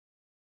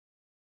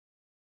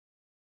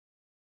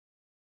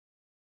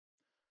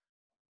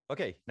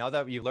Okay, now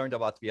that we learned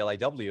about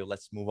VLIW,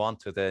 let's move on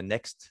to the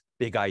next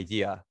big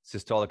idea,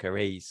 systolic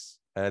arrays.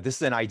 This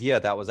is an idea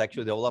that was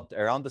actually developed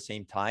around the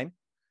same time,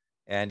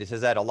 and it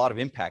has had a lot of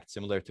impact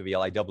similar to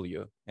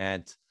VLIW.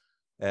 And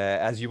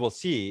as you will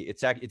see,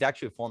 it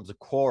actually forms the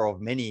core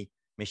of many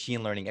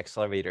machine learning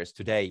accelerators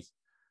today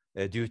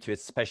due to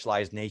its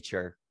specialized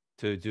nature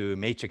to do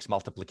matrix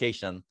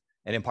multiplication,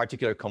 and in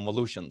particular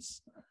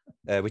convolutions,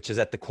 which is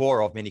at the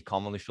core of many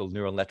convolutional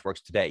neural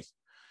networks today.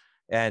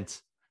 And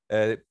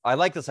I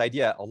like this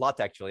idea a lot,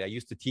 actually. I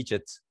used to teach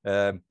it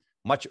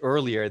much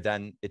earlier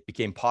than it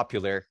became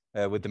popular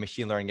with the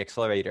machine learning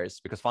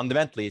accelerators, because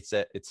fundamentally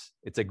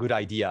it's a good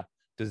idea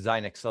to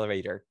design an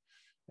accelerator.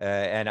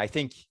 And I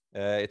think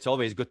it's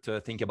always good to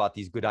think about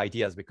these good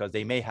ideas, because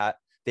they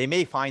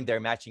may find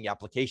their matching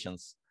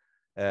applications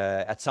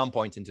at some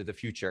point into the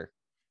future,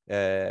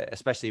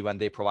 especially when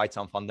they provide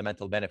some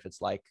fundamental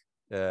benefits like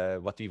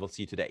what we will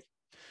see today.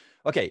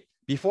 Okay,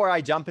 before I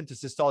jump into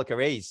systolic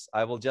arrays,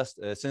 I will just,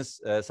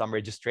 since some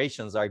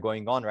registrations are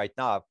going on right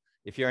now,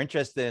 if you're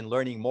interested in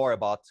learning more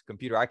about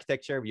computer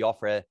architecture, we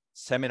offer a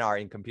seminar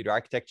in computer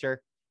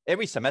architecture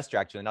every semester,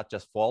 actually, not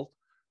just fall.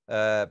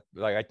 Like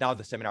right now,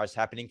 the seminar is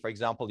happening. For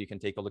example, you can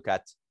take a look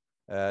at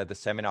the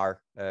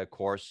seminar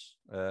course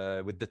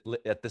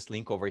at this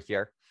link over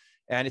here.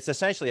 And it's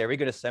essentially a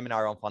rigorous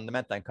seminar on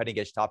fundamental and cutting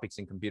edge topics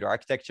in computer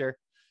architecture.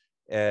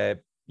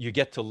 You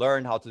get to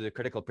learn how to do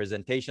critical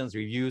presentations,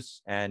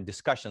 reviews, and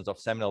discussions of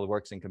seminal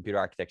works in computer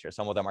architecture.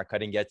 Some of them are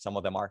cutting edge, some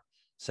of them are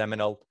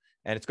seminal.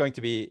 And it's going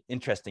to be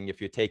interesting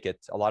if you take it.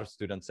 A lot of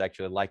students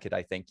actually like it,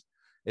 I think.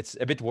 It's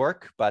a bit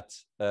work, but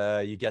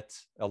you get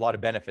a lot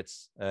of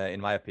benefits, in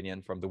my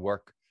opinion, from the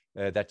work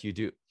that you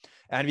do.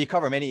 And we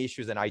cover many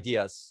issues and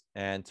ideas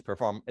and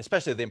perform,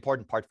 especially the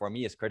important part for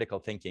me is critical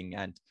thinking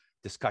and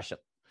discussion.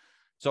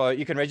 So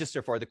you can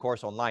register for the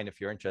course online if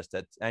you're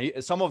interested. And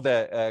some of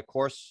the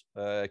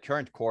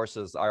current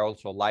courses are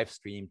also live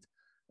streamed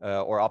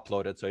or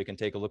uploaded. So you can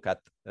take a look at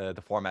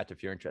the format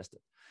if you're interested.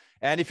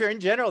 And if you're in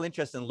general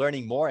interested in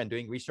learning more and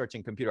doing research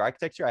in computer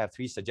architecture, I have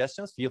 3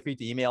 suggestions. Feel free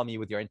to email me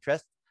with your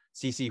interest,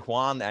 CC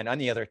Juan and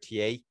any other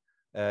TA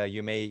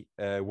you may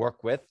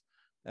work with,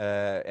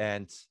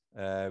 and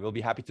we'll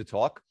be happy to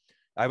talk.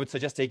 I would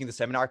suggest taking the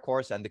seminar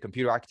course and the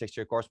computer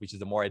architecture course, which is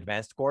the more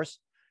advanced course.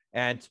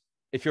 And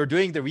if you're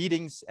doing the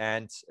readings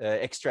and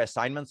extra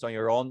assignments on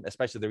your own,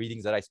 especially the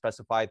readings that I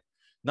specified,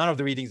 none of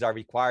the readings are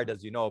required,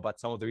 as you know, but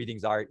some of the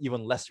readings are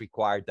even less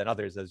required than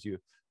others, as you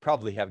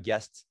probably have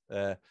guessed.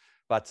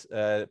 But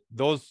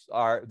those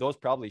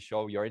probably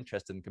show your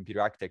interest in computer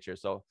architecture.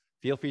 So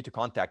feel free to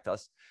contact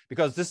us,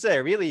 because this is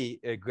a really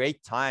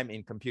great time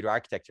in computer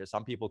architecture.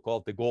 Some people call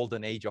it the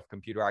golden age of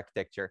computer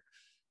architecture,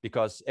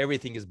 because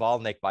everything is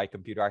bottlenecked by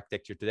computer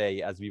architecture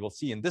today, as we will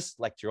see in this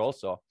lecture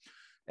also.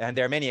 And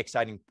there are many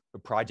exciting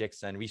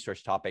projects and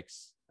research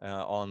topics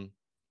on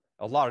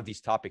a lot of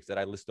these topics that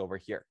I list over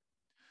here.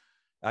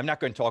 I'm not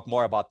going to talk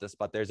more about this,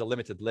 but there's a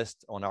limited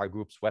list on our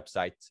group's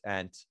website.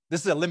 And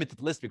this is a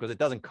limited list because it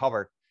doesn't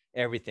cover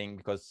everything,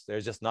 because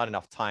there's just not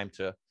enough time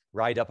to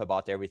write up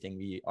about everything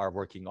we are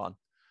working on.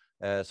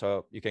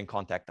 So you can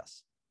contact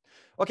us.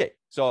 Okay,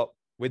 so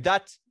with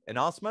that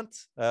announcement,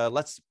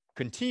 let's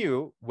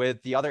continue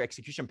with the other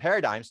execution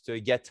paradigms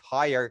to get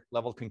higher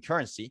level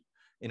concurrency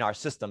in our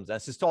systems.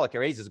 And systolic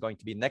arrays is going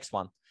to be the next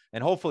one.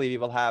 And hopefully we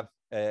will have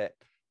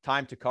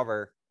time to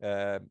cover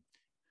in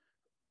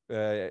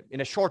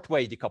a short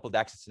way decoupled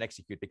access and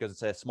execute, because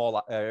it's a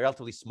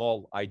relatively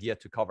small idea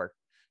to cover.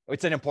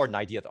 It's an important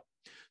idea though.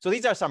 So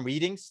these are some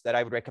readings that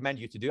I would recommend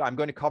you to do. I'm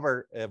going to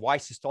cover Why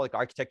Systolic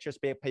Architectures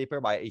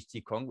paper by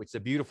H.T. Kung, which is a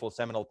beautiful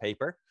seminal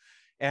paper.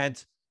 And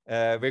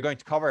we're going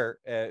to cover,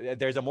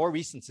 there's a more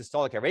recent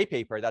systolic array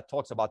paper that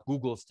talks about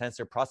Google's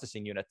tensor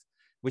processing unit,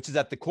 which is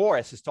at the core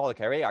a systolic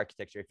array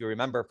architecture. If you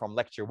remember from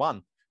lecture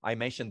 1, I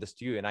mentioned this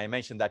to you, and I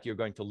mentioned that you're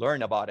going to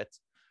learn about it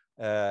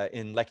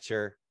in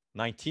lecture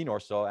 19 or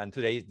so, and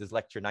today is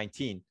lecture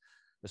 19.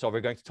 So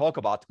we're going to talk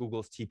about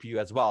Google's TPU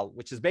as well,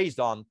 which is based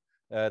on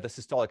the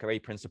systolic array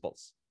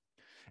principles.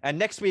 And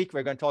next week,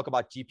 we're going to talk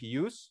about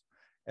GPUs.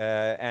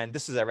 And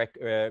this is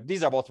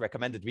these are both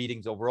recommended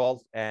readings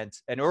overall, and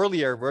an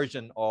earlier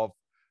version of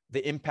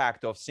the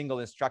impact of single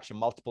instruction,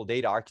 multiple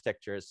data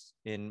architectures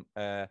in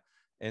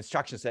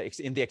instruction set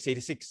in the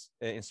x86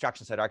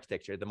 instruction set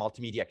architecture, the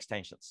multimedia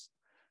extensions.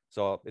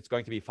 So it's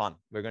going to be fun.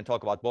 We're going to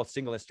talk about both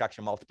single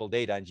instruction, multiple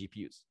data, and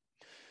GPUs.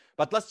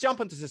 But let's jump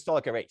into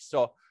systolic arrays.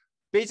 So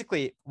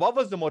basically, what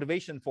was the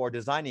motivation for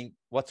designing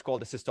what's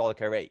called a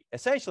systolic array?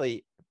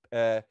 Essentially,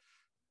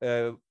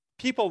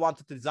 people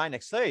wanted to design an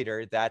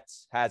accelerator that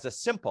has a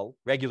simple,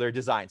 regular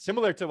design,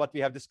 similar to what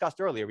we have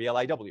discussed earlier,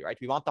 VLIW, right?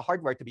 We want the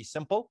hardware to be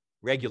simple,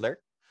 regular,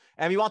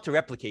 and we want to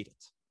replicate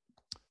it.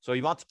 So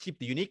you want to keep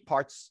the unique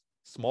parts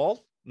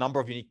small, number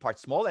of unique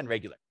parts small and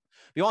regular.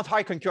 We want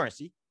high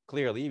concurrency,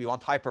 clearly. We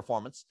want high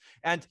performance.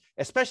 And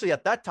especially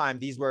at that time,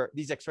 these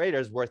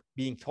accelerators were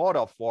being thought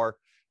of for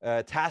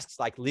tasks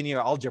like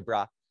linear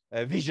algebra,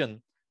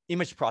 vision,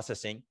 image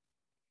processing,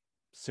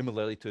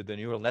 similarly to the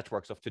neural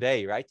networks of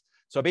today, right?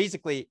 So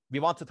basically, we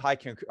wanted high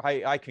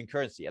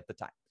concurrency at the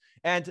time.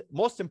 And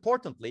most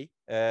importantly,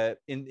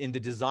 in the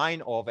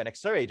design of an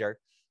accelerator,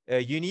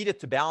 you needed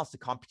to balance the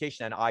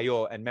computation and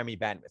I/O and memory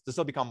bandwidth. This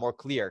will become more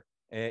clear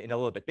in a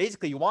little bit.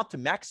 Basically, you want to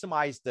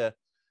maximize the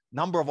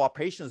number of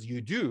operations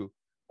you do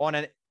on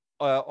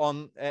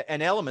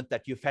an element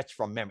that you fetch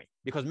from memory,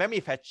 because memory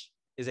fetch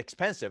is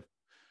expensive.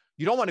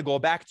 You don't want to go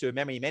back to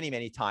memory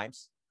many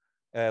times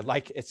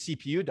like a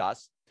CPU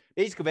does.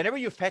 Basically, whenever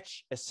you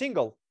fetch a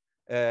single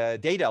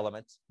data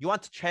element, you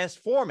want to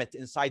transform it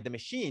inside the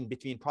machine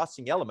between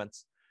processing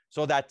elements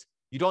so that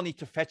you don't need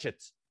to fetch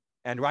it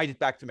and write it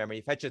back to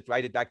memory, fetch it,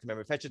 write it back to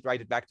memory, fetch it,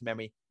 write it back to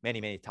memory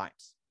many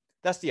times.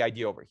 That's the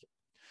idea over here.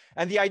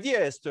 And the idea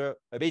is to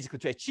basically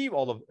to achieve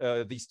all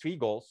of these three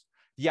goals.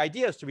 The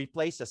idea is to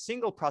replace a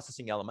single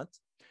processing element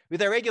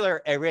with a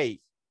regular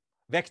array,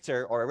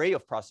 vector or array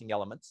of processing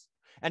elements,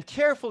 and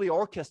carefully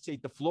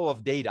orchestrate the flow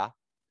of data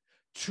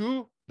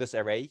to this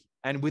array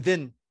and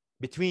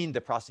between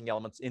the processing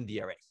elements in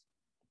the array.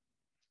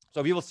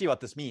 So we will see what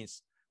this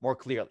means more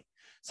clearly,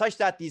 such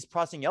that these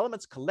processing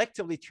elements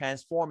collectively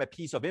transform a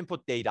piece of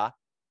input data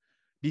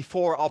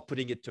before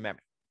outputting it to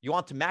memory. You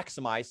want to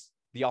maximize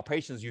the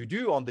operations you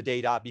do on the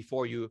data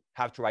before you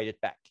have to write it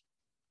back.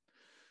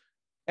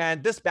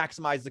 And this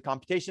maximizes the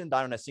computation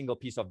done on a single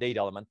piece of data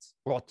element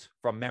brought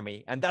from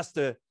memory. And that's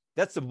the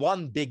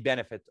one big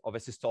benefit of a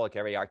systolic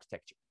array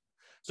architecture.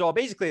 So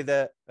basically,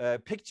 the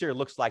picture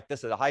looks like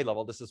this at a high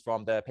level. This is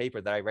from the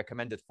paper that I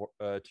recommended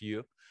to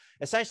you.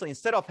 Essentially,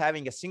 instead of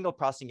having a single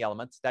processing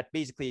element that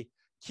basically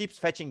keeps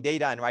fetching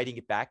data and writing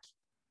it back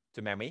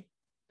to memory,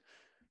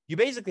 you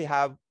basically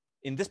have,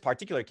 in this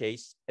particular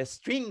case, a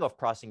string of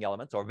processing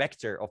elements or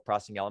vector of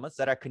processing elements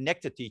that are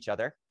connected to each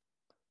other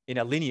in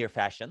a linear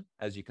fashion.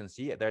 As you can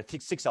see, there are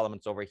six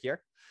elements over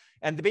here.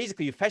 And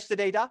basically, you fetch the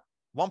data,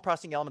 one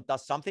processing element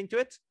does something to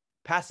it,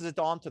 passes it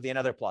on to the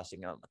another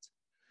processing element.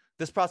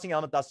 This processing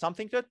element does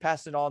something to it,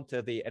 passes it on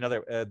to the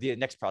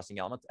next processing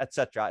element,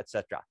 etc.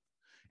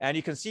 And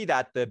you can see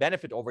that the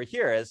benefit over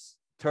here is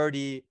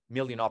 30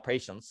 million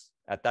operations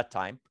at that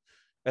time,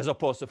 as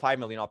opposed to 5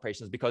 million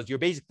operations, because you're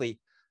basically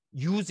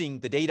using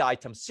the data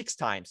item 6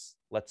 times,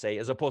 let's say,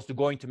 as opposed to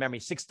going to memory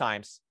 6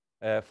 times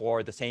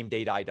for the same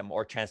data item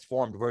or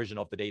transformed version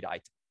of the data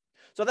item.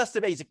 So that's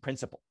the basic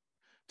principle,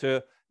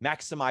 to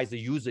maximize the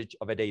usage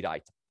of a data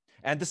item.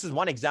 And this is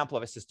one example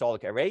of a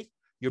systolic array.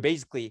 You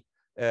basically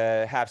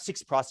have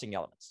 6 processing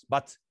elements.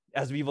 But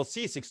as we will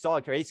see,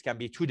 systolic arrays can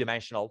be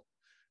 2-dimensional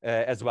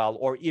as well,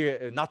 or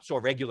not so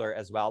regular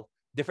as well.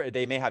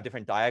 They may have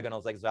different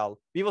diagonals as well.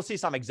 We will see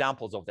some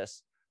examples of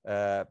this.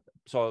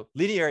 So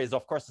linear is,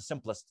 of course, the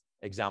simplest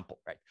example,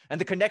 right? And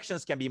the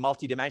connections can be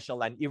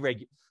multidimensional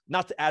and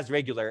not as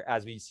regular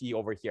as we see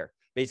over here.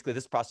 Basically,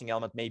 this processing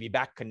element may be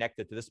back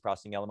connected to this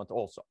processing element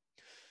also.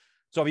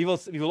 So we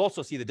will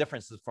also see the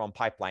differences from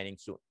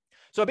pipelining soon.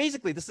 So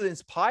basically, this is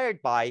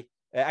inspired by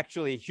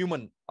actually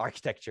human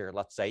architecture,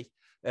 let's say.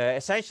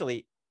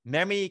 Essentially,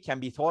 memory can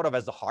be thought of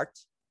as the heart.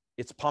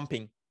 It's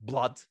pumping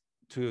blood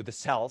to the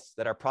cells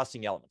that are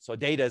processing elements. So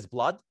data is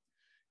blood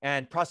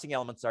and processing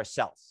elements are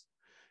cells.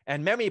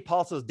 And memory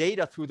pulses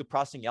data through the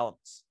processing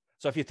elements.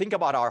 So if you think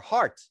about our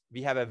heart,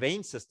 we have a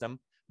vein system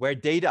where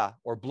data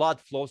or blood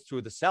flows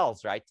through the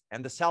cells, right?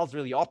 And the cells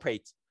really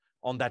operate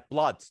on that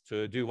blood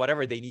to do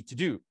whatever they need to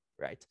do,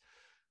 right?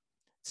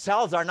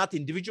 Cells are not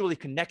individually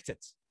connected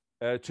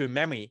to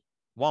memory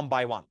one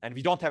by one, and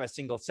we don't have a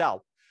single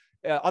cell.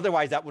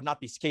 Otherwise, that would not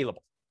be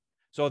scalable.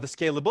 So the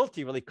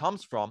scalability really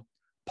comes from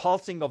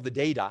pulsing of the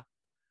data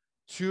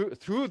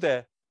through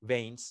the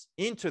veins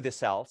into the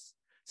cells,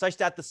 such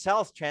that the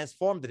cells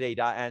transform the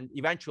data and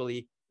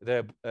eventually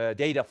the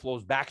data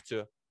flows back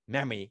to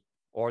memory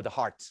or the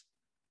heart,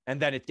 and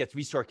then it gets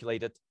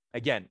recirculated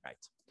again,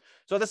 right?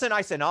 So that's a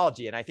nice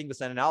analogy, and I think this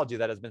is an analogy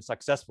that has been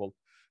successful,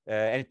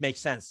 and it makes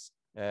sense.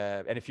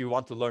 And if you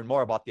want to learn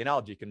more about the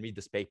analogy, you can read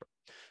this paper.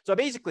 So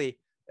basically,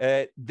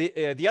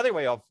 the other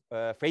way of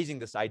phrasing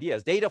this idea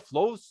is data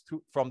flows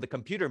from the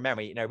computer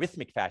memory in a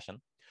rhythmic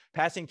fashion,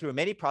 passing through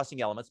many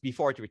processing elements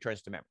before it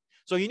returns to memory.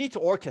 So you need to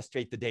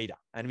orchestrate the data,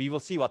 and we will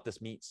see what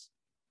this means.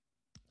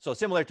 So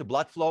similar to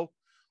blood flow,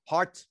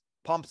 heart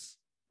pumps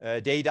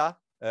data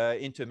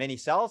into many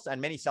cells,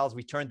 and many cells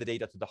return the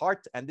data to the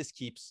heart, and this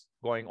keeps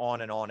going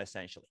on and on,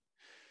 essentially.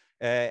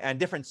 And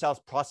different cells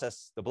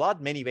process the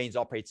blood. Many veins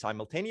operate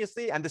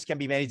simultaneously, and this can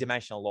be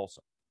many-dimensional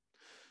also.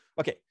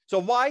 Okay, so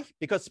why?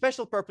 Because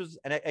special purpose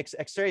and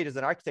accelerators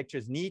and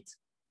architectures need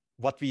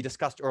what we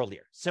discussed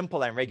earlier: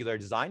 simple and regular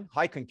design,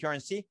 high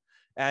concurrency,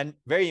 and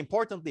very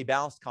importantly,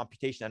 balanced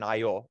computation and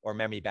I/O or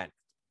memory bandwidth.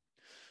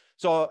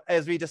 So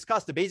as we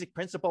discussed, the basic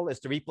principle is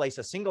to replace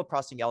a single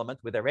processing element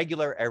with a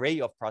regular array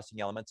of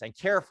processing elements and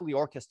carefully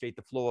orchestrate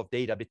the flow of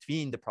data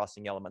between the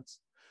processing elements,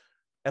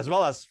 as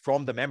well as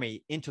from the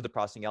memory into the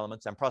processing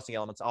elements and processing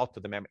elements out to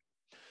the memory,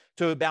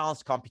 to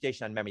balance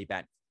computation and memory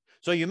bandwidth.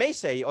 So you may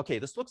say, okay,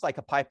 this looks like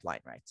a pipeline,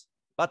 right?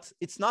 But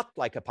it's not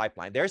like a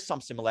pipeline. There's some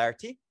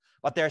similarity,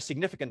 but there are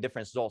significant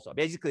differences also.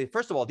 Basically,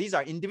 first of all, these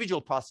are individual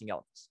processing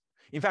elements.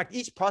 In fact,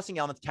 each processing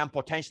element can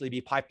potentially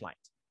be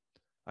pipelined.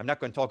 I'm not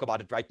going to talk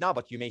about it right now,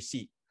 but you may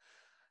see.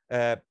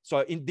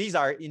 These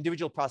are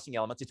individual processing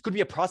elements. It could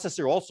be a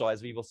processor also,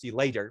 as we will see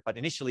later, but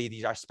initially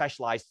these are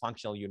specialized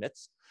functional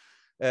units.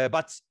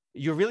 But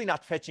you're really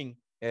not fetching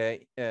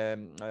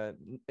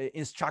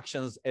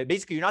instructions.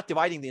 Basically, you're not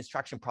dividing the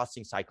instruction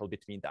processing cycle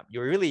between them.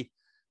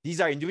 These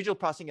are individual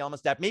processing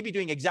elements that may be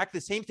doing exactly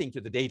the same thing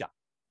to the data.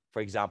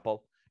 For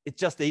example, it's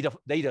just data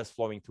is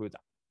flowing through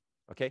them.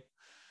 Okay.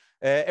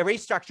 Array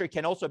structure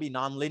can also be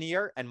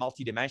nonlinear and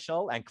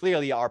multidimensional, and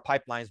clearly our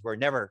pipelines were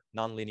never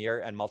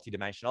nonlinear and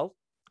multidimensional.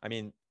 I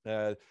mean,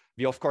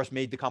 we of course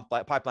made the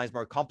pipelines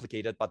more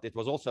complicated, but it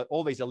was also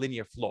always a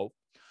linear flow.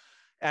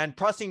 And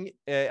processing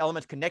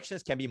element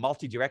connections can be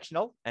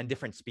multi-directional and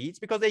different speeds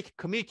because they can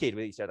communicate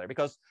with each other,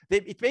 because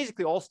it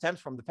basically all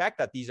stems from the fact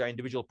that these are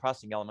individual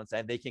processing elements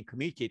and they can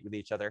communicate with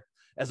each other,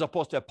 as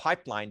opposed to a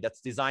pipeline that's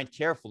designed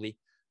carefully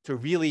to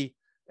really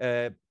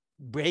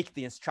break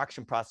the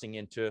instruction processing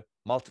into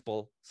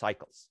multiple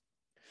cycles.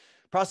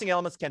 Processing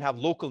elements can have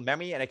local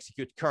memory and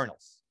execute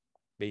kernels,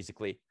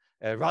 basically,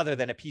 rather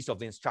than a piece of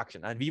the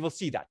instruction. And we will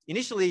see that.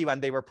 Initially, when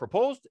they were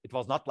proposed, it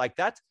was not like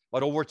that.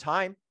 But over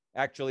time,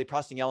 actually,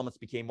 processing elements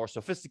became more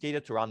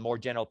sophisticated to run more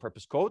general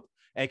purpose code,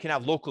 and it can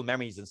have local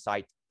memories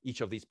inside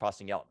each of these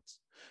processing elements.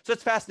 So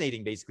it's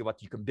fascinating, basically,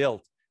 what you can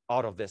build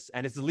out of this.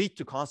 And it's lead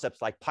to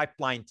concepts like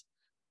pipelined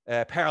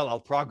parallel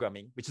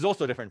programming, which is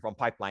also different from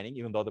pipelining,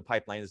 even though the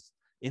pipeline is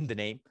in the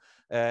name,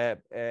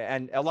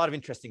 and a lot of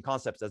interesting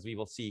concepts, as we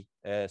will see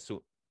soon.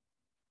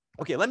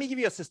 Okay, let me give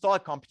you a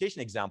systolic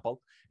computation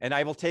example, and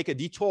I will take a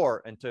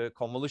detour into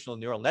convolutional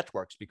neural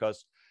networks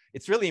because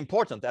it's really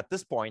important at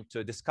this point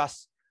to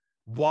discuss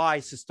why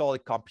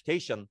systolic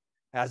computation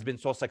has been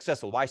so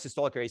successful, why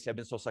systolic arrays have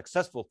been so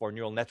successful for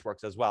neural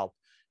networks as well.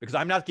 Because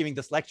I'm not giving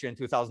this lecture in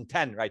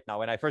 2010 right now.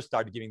 When I first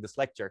started giving this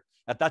lecture,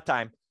 at that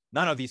time,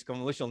 none of these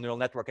convolutional neural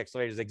network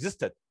accelerators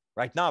existed.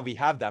 Right now, we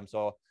have them.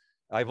 So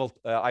I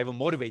will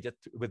motivate it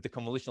with the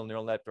convolutional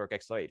neural network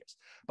accelerators.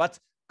 But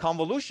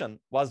convolution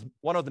was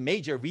one of the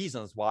major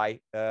reasons why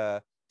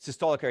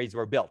systolic arrays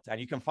were built.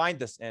 And you can find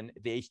this in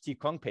the H.T.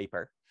 Kung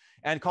paper.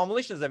 And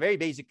convolution is a very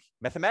basic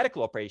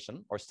mathematical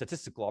operation or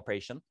statistical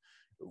operation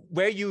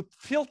where you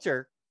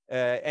filter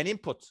an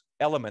input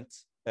element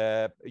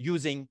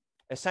using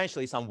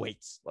essentially some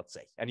weights, let's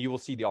say, and you will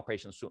see the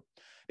operation soon.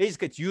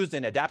 Basically, it's used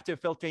in adaptive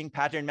filtering,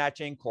 pattern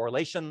matching,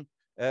 correlation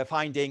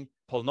finding,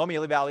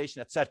 polynomial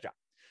evaluation, etc.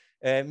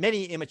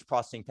 Many image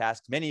processing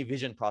tasks, many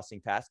vision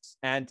processing tasks,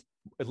 and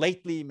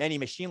lately many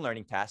machine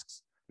learning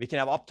tasks. We can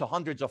have up to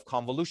hundreds of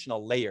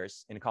convolutional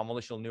layers in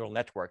convolutional neural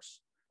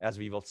networks, as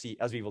we will see,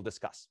 as we will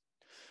discuss.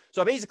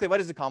 So basically, what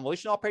is the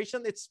convolution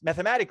operation? It's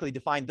mathematically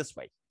defined this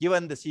way.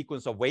 Given the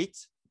sequence of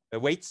weights,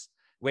 weight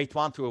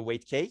 1 through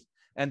weight k,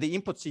 and the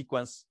input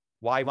sequence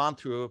y1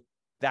 through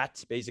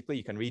that, basically,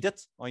 you can read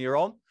it on your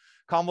own.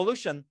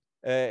 Convolution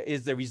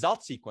is the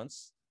result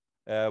sequence,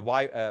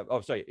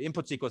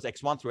 input sequence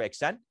x1 through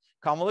xn.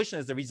 Convolution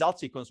is the result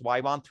sequence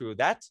y1 through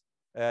that,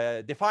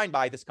 defined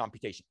by this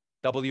computation.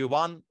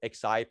 W1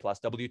 xi plus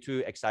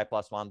W2 xi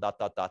plus 1 ...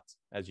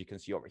 as you can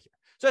see over here.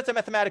 So it's a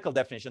mathematical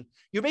definition.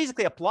 You're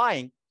basically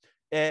applying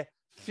a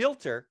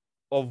filter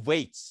of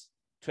weights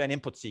to an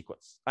input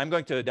sequence. I'm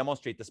going to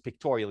demonstrate this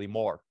pictorially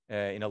more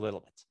in a little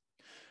bit.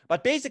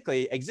 But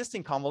basically,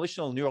 existing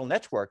convolutional neural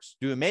networks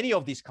do many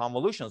of these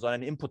convolutions on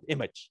an input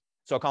image.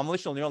 So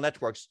convolutional neural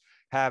networks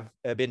have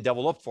been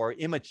developed for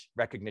image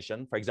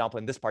recognition. For example,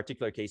 in this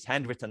particular case,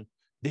 handwritten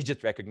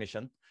digit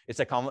recognition.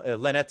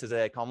 LeNet is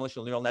a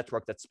convolutional neural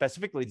network that's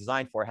specifically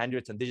designed for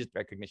handwritten digit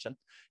recognition.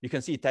 You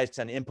can see it takes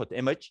an input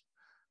image,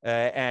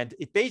 and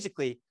it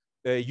basically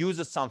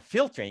uses some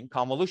filtering,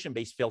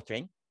 convolution-based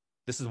filtering.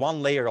 This is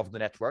one layer of the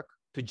network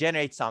to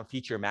generate some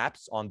feature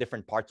maps on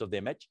different parts of the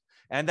image.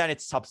 And then it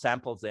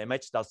subsamples the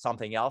image, does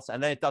something else,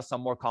 and then it does some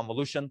more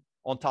convolution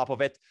on top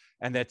of it,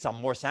 and then some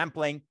more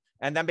sampling.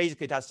 And then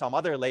basically it has some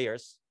other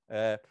layers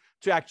to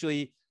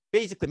actually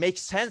basically make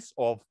sense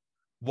of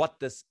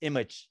what this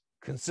image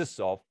consists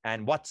of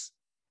and what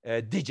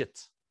digit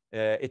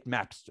it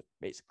maps to,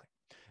 basically.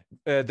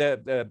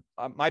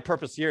 My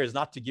purpose here is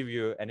not to give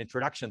you an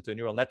introduction to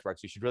neural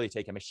networks. You should really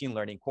take a machine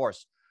learning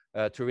course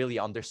to really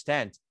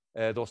understand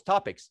those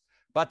topics.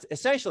 But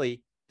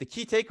essentially, the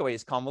key takeaway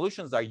is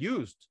convolutions are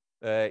used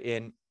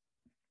in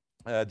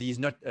these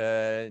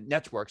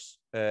networks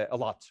a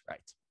lot,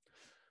 right?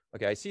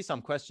 Okay, I see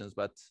some questions,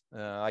 but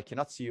I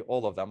cannot see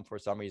all of them for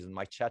some reason.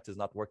 My chat is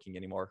not working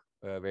anymore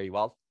very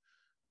well.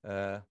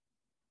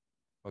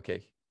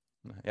 Okay,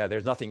 yeah,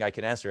 there's nothing I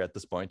can answer at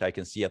this point. I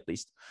can see at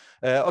least.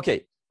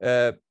 Okay,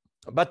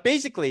 but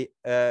basically,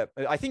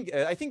 I think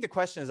the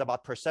question is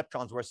about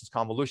perceptrons versus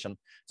convolution.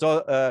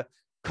 So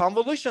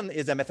convolution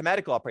is a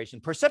mathematical operation.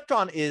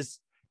 Perceptron is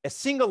a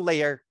single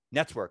layer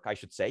network, I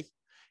should say.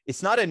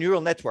 It's not a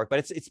neural network, but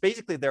it's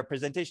basically the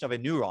representation of a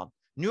neuron.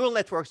 Neural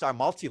networks are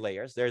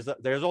multi-layers.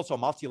 There's also a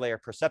multi-layer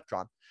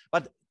perceptron,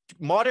 but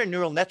modern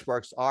neural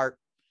networks are,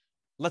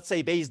 let's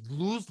say, based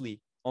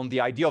loosely on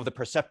the idea of the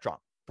perceptron.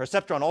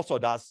 Perceptron also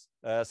does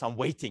some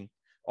weighting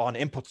on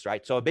inputs,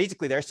 right? So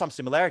basically, there's some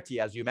similarity,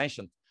 as you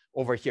mentioned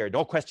over here.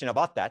 No question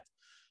about that.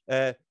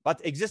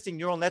 But existing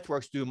neural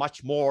networks do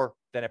much more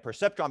than a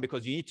perceptron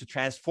because you need to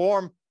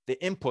transform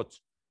the input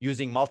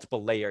using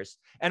multiple layers.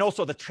 And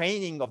also the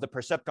training of the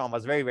perceptron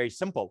was very, very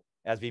simple,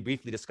 as we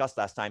briefly discussed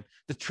last time.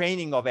 The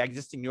training of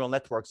existing neural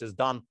networks is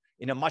done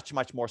in a much,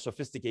 much more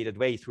sophisticated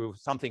way through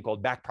something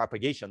called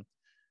backpropagation,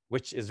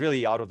 which is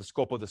really out of the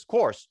scope of this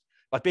course.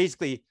 But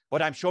basically,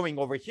 what I'm showing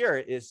over here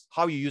is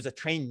how you use a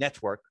trained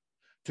network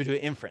to do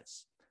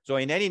inference. So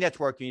in any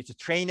network, you need to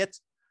train it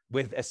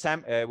with a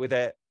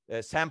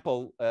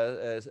sample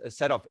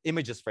set of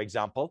images, for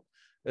example,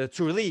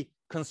 to really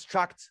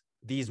construct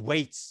these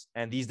weights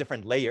and these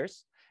different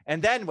layers.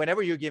 And then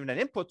whenever you're given an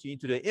input, you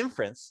need to do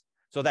inference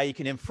so that you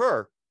can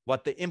infer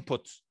what the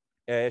input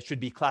should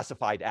be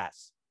classified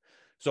as.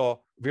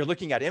 So we're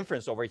looking at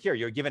inference over here.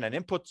 You're given an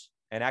input,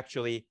 and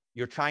actually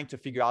you're trying to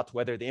figure out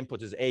whether the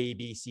input is A,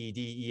 B, C,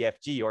 D, E,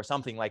 F, G, or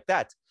something like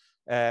that.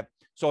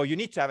 So you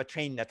need to have a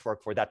trained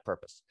network for that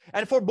purpose.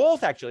 And for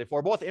both, actually,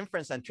 for both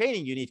inference and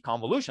training, you need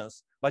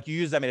convolutions, but you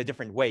use them in a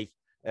different way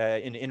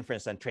in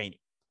inference and training.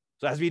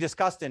 So as we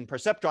discussed in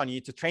perceptron, you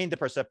need to train the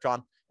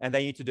perceptron, and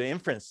then you need to do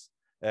inference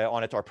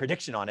on it or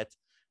prediction on it.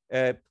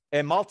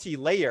 A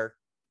multi-layer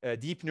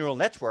deep neural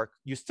network,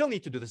 you still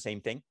need to do the same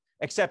thing,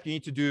 except you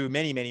need to do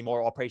many, many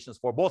more operations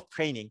for both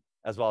training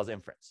as well as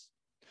inference.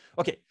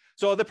 Okay,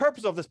 so the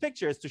purpose of this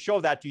picture is to show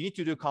that you need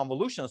to do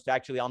convolutions to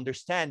actually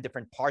understand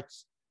different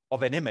parts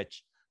of an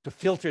image, to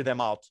filter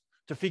them out,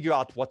 to figure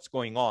out what's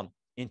going on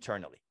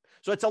internally.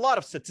 So it's a lot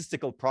of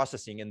statistical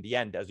processing in the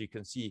end, as you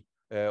can see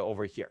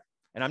over here.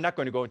 And I'm not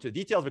going to go into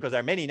details because there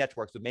are many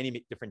networks with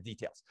many different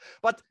details.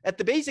 But at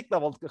the basic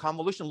level, the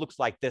convolution looks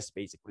like this,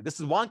 basically. This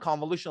is one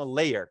convolutional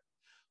layer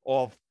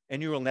of a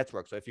neural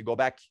network. So if you go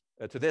back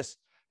to this,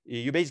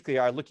 you basically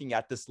are looking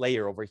at this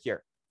layer over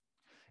here.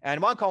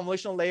 And one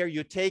convolutional layer,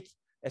 you take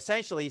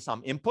essentially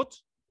some input.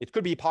 It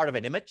could be part of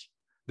an image.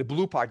 The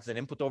blue part is an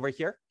input over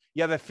here.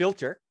 You have a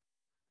filter.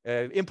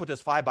 Input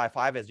is 5 by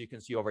 5, as you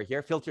can see over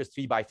here. Filter is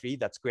 3 by 3.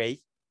 That's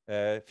gray.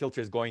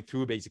 Filter is going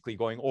through, basically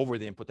going over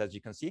the input, as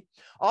you can see.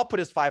 Output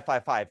is 5 by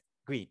 5,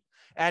 green.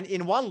 And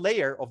in one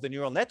layer of the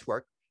neural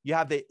network, you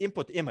have the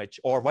input image,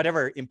 or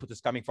whatever input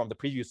is coming from the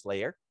previous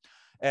layer.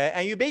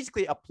 And you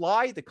basically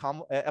apply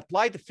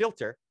the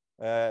filter,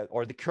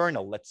 or the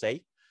kernel, let's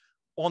say,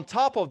 on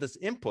top of this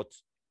input,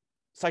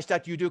 such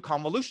that you do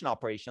convolution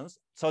operations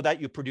so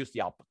that you produce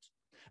the output.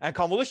 And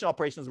convolution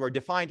operations were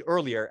defined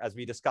earlier, as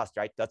we discussed,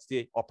 right? That's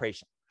the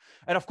operation.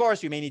 And of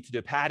course, you may need to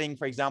do padding,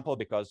 for example,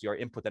 because your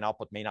input and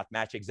output may not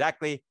match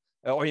exactly,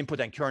 or input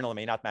and kernel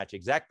may not match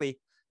exactly.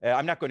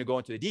 I'm not going to go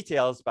into the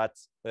details, but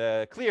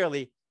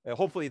clearly,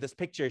 hopefully this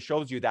picture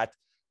shows you that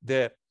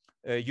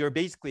you're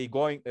basically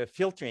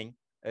filtering,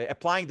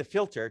 applying the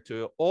filter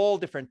to all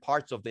different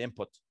parts of the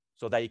input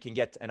so that you can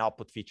get an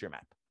output feature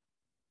map.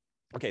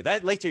 Okay,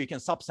 that later you can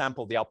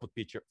subsample the output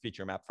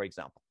feature map, for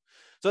example.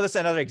 So this is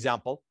another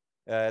example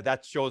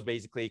that shows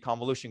basically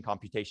convolution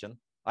computation.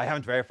 I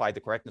haven't verified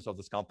the correctness of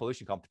this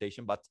convolution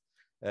computation, but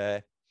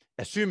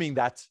assuming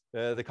that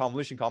the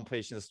convolution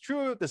computation is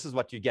true, this is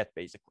what you get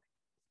basically.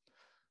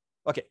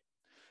 Okay,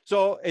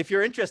 so if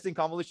you're interested in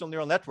convolutional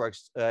neural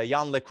networks,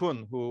 Jan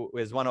LeCun, who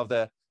is one of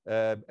the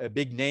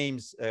big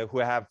names who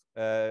have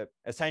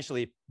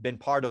essentially been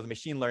part of the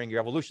machine learning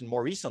revolution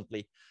more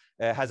recently,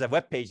 has a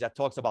web page that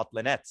talks about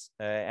LeNet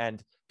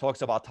and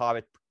talks about how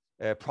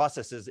it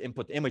processes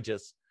input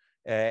images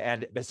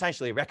and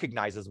essentially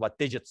recognizes what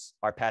digits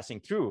are passing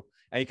through.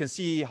 And you can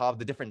see how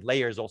the different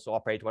layers also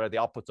operate, what are the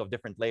outputs of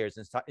different layers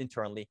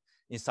internally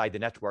inside the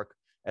network,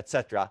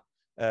 etc.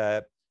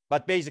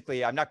 But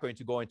basically, I'm not going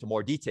to go into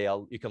more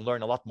detail. You can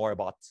learn a lot more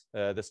about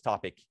this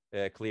topic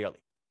clearly.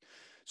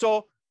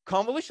 So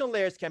convolutional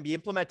layers can be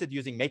implemented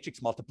using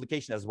matrix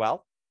multiplication as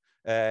well.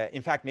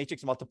 In fact,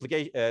 matrix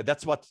multiplication,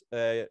 that's what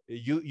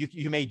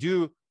you may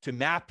do to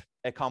map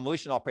a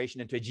convolution operation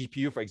into a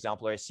GPU, for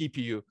example, or a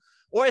CPU,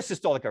 or a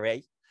systolic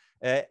array.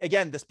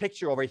 Again, this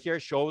picture over here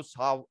shows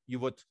how you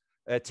would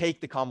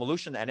take the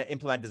convolution and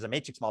implement as a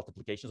matrix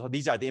multiplication. So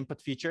these are the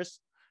input features,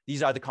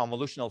 these are the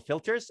convolutional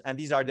filters, and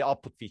these are the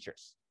output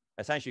features.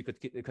 Essentially, you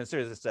could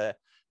consider this a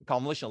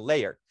convolutional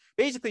layer.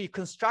 Basically, you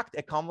construct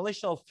a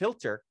convolutional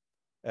filter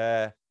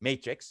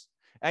matrix,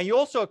 and you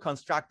also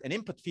construct an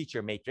input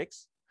feature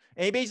matrix,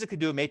 and you basically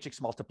do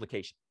matrix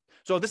multiplication.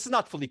 So this is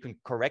not fully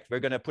correct. We're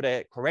going to put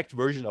a correct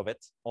version of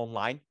it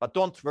online, but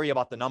don't worry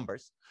about the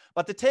numbers.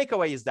 But the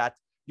takeaway is that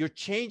you're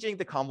changing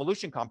the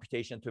convolution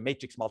computation to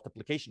matrix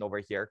multiplication over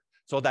here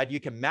so that you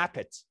can map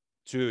it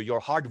to your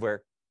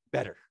hardware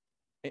better,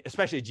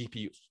 especially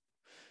GPUs.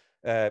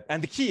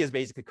 And the key is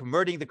basically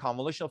converting the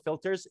convolutional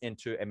filters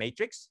into a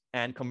matrix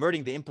and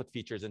converting the input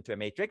features into a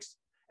matrix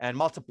and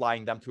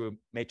multiplying them through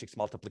matrix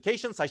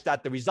multiplication such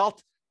that the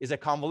result is a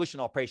convolution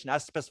operation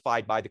as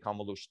specified by the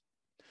convolution.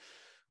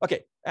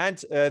 Okay, and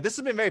this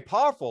has been very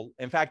powerful.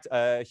 In fact,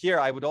 here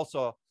I would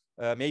also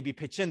maybe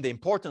pitch in the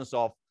importance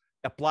of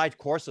applied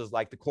courses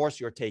like the course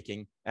you're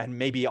taking and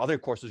maybe other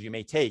courses you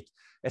may take.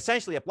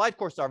 Essentially, applied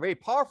courses are very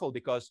powerful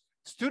because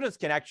students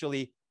can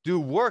actually do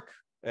work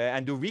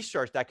and do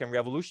research that can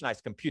revolutionize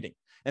computing.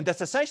 And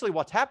that's essentially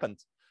what happened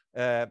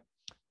at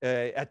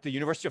the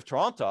University of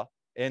Toronto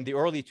in the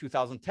early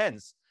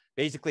 2010s.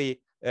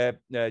 Basically,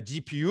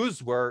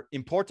 GPUs were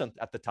important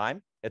at the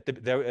time.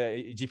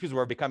 GPUs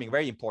were becoming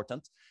very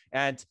important.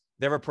 And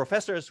there were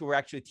professors who were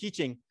actually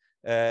teaching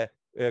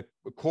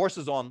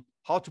courses on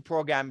how to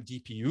program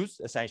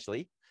GPUs,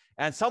 essentially.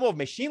 And some of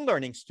machine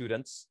learning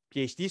students,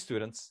 PhD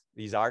students,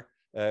 these are,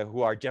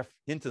 who are Jeff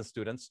Hinton's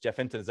students. Jeff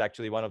Hinton is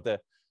actually one of the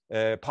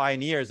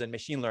pioneers in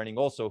machine learning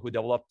also, who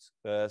developed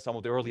some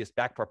of the earliest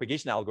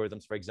backpropagation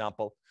algorithms, for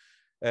example,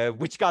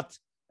 which got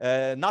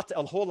not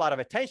a whole lot of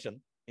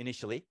attention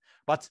initially.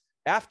 But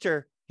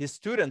after his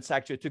students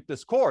actually took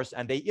this course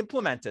and they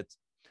implemented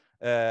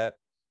a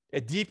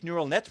deep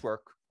neural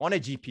network on a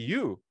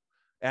GPU,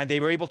 and they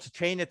were able to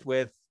train it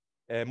with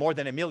more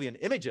than 1 million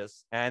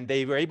images, and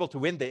they were able to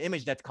win the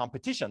ImageNet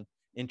competition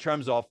in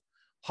terms of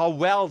how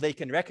well they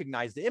can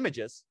recognize the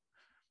images,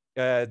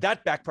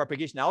 that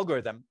backpropagation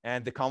algorithm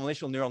and the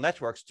convolutional neural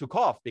networks took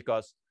off,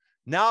 because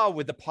now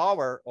with the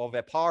power of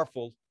a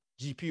powerful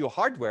GPU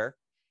hardware,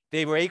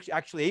 they were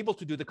actually able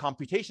to do the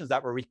computations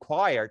that were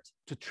required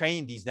to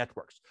train these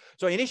networks.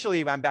 So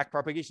initially, when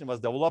backpropagation was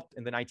developed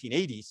in the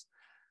 1980s,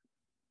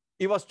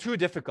 it was too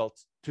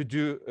difficult to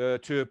do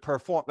to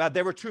perform. Well,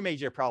 there were two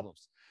major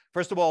problems.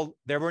 First of all,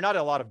 there were not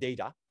a lot of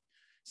data.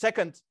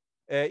 Second,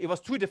 it was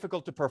too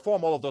difficult to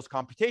perform all of those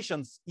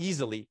computations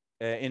easily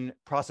in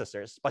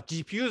processors. But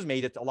GPUs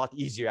made it a lot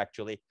easier,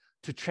 actually,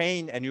 to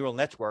train a neural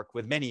network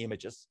with many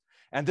images.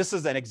 And this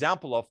is an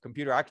example of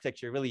computer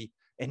architecture really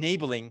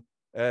enabling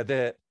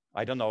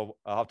I don't know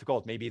how to call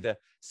it, maybe the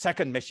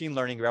second machine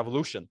learning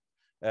revolution,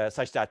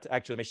 such that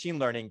actually machine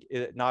learning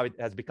now it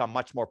has become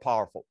much more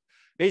powerful.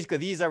 Basically,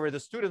 these are the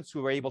students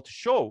who were able to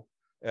show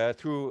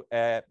through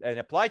an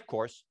applied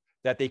course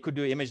that they could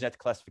do ImageNet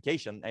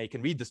classification. And you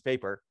can read this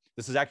paper.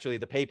 This is actually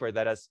the paper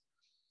that has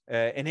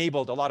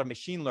enabled a lot of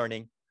machine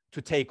learning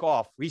to take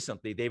off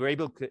recently. They were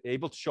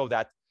able to show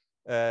that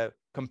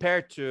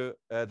compared to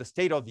the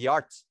state of the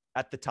art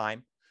at the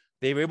time,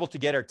 they were able to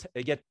get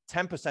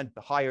 10%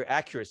 higher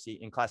accuracy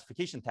in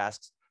classification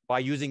tasks by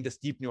using this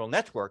deep neural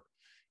network,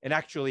 and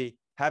actually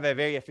have a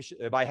very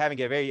efficient, by having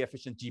a very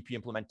efficient GPU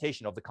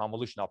implementation of the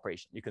convolution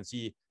operation. You can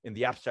see in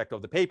the abstract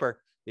of the paper,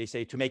 they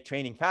say to make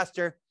training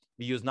faster,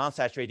 we use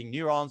non-saturating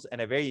neurons and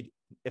a very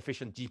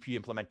efficient GPU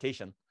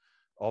implementation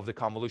of the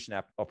convolution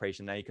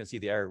operation. Now you can see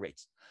the error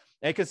rates.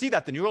 And you can see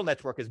that the neural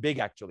network is big,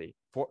 actually,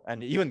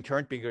 and even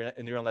current bigger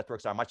neural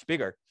networks are much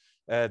bigger.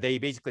 They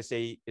basically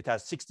say it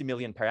has 60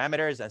 million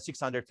parameters and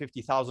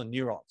 650,000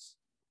 neurons.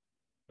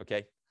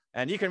 Okay,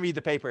 and you can read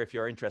the paper if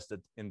you're interested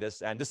in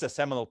this. And this is a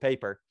seminal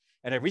paper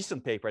and a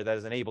recent paper that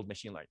has enabled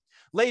machine learning.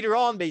 Later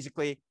on,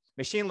 basically,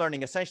 machine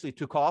learning essentially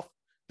took off.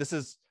 This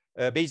is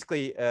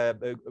basically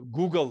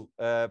Google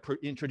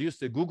introduced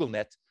the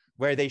GoogleNet,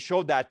 where they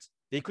showed that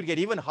they could get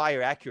even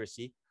higher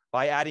accuracy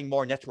by adding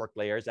more network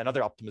layers and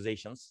other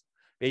optimizations.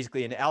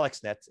 Basically, in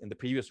AlexNet, in the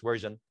previous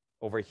version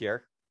over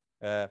here,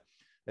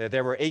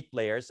 there were 8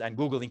 layers, and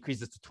Google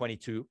increased it to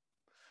 22.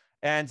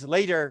 And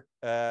later,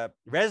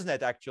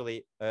 ResNet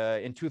actually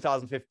in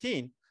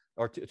 2015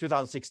 or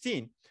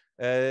 2016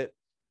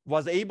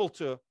 was able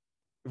to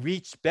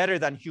reach better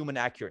than human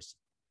accuracy.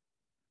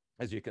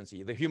 As you can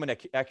see, the human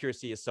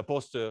accuracy is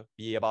supposed to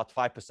be about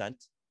 5%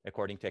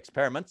 according to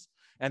experiments.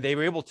 And they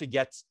were able to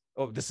get,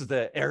 this is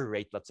the error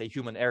rate, let's say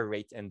human error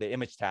rate in the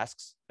image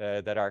tasks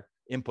that are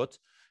input.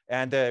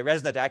 And the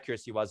ResNet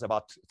accuracy was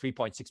about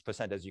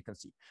 3.6%, as you can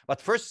see.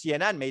 But first,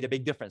 CNN made a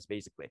big difference,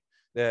 basically.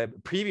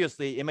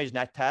 Previously,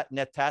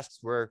 ImageNet tasks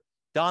were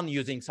done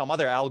using some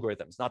other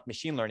algorithms, not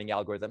machine learning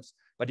algorithms.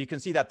 But you can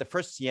see that the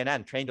first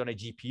CNN trained on a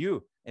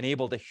GPU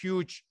enabled a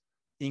huge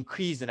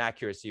increase in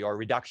accuracy or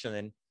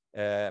reduction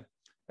in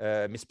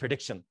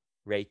misprediction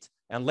rate.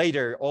 And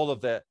later, all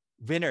of the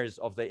winners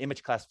of the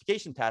image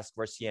classification task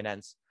were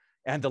CNNs.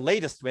 And the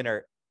latest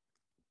winner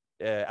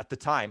at the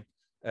time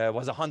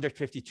was a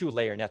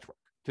 152-layer network.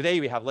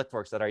 Today, we have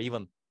networks that are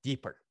even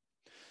deeper.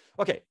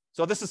 Okay,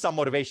 so this is some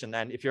motivation.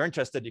 And if you're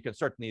interested, you can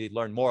certainly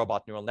learn more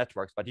about neural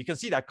networks. But you can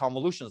see that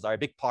convolutions are a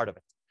big part of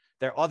it.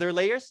 There are other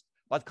layers,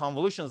 but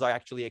convolutions are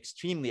actually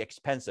extremely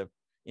expensive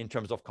in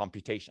terms of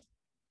computation.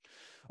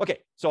 Okay,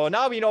 so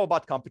now we know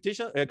about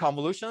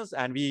convolutions,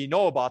 and we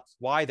know about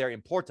why they're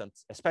important,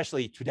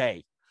 especially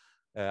today.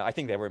 I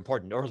think they were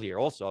important earlier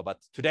also, but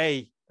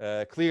today,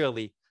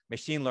 clearly,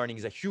 machine learning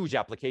is a huge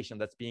application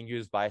that's being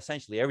used by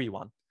essentially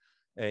everyone,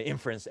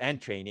 inference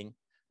and training.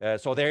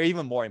 So they're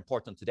even more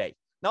important today.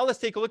 Now let's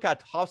take a look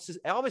at how a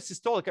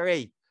systolic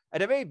array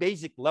at a very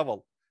basic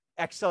level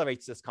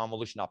accelerates this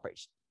convolution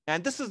operation.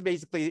 And this is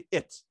basically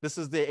it. This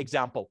is the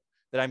example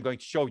that I'm going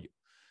to show you.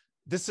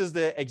 This is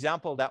the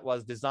example that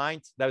was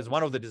designed. That was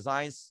one of the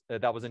designs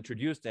that was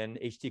introduced in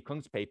H.T.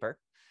 Kung's paper.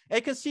 And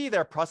you can see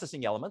there are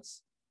processing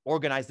elements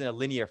organized in a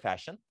linear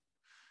fashion.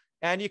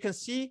 And you can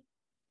see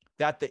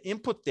that the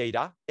input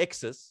data,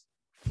 x's,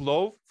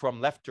 flow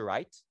from left to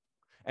right.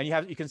 And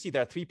you can see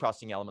there are 3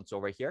 processing elements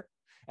over here.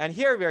 And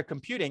here we are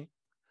computing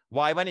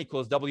y1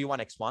 equals w1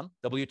 x1,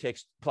 w2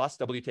 x plus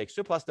w2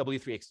 x2 plus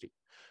w3 x3.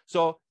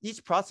 So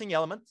each processing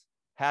element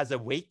has a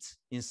weight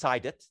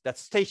inside it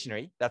that's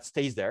stationary, that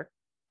stays there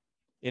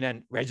in a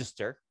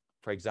register,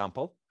 for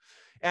example.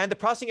 And the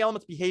processing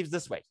element behaves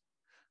this way.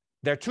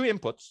 There are two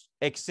inputs,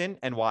 X in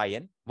and Y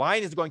in. Y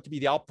in is going to be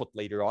the output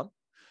later on.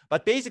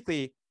 But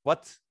basically,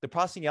 what the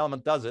processing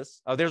element does is,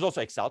 there's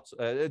also X out.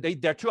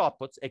 There are two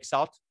outputs, X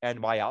out and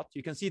Y out.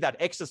 You can see that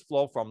X's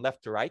flow from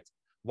left to right,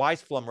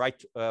 Y's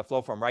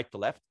flow from right to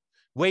left.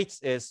 Weights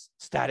is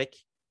static.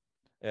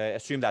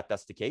 Assume that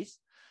that's the case.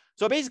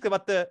 So basically,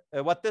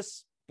 what this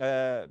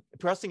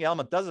processing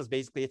element does is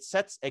basically it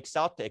sets X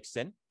out to X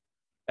in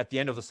at the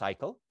end of the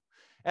cycle.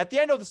 At the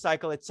end of the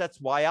cycle, it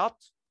sets Y out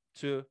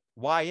to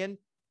Y in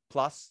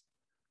plus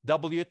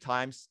W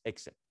times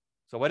X in.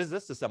 So what is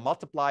this? This is a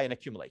multiply and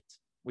accumulate,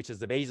 which is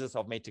the basis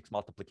of matrix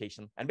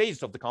multiplication and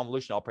basis of the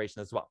convolution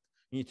operation as well.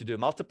 You need to do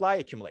multiply,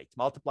 accumulate,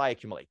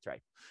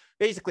 right?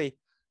 Basically,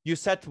 you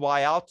set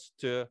Y out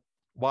to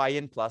Y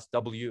in plus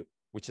W,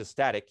 which is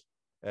static,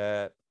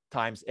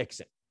 times X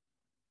in.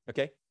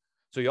 Okay?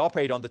 So you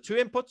operate on the two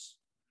inputs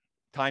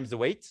times the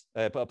weight,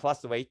 plus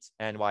the weight,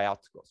 and Y out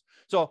goes.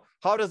 So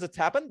how does it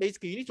happen?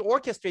 Basically, you need to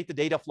orchestrate the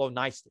data flow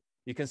nicely.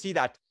 You can see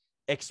that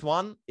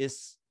X1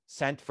 is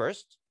sent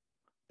first.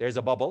 There's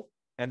a bubble.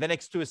 And then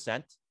X2 is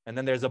sent. And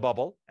then there's a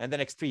bubble. And then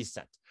X3 is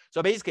sent.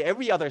 So basically,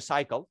 every other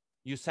cycle,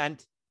 you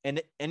send an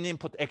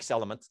input X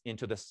element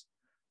into this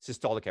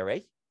systolic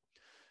array.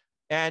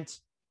 And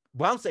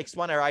once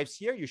X1 arrives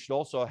here, you should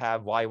also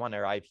have Y1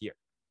 arrive here.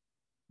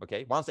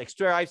 Okay. Once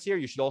X2 arrives here,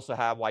 you should also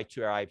have Y2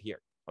 arrive here.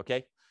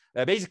 Okay.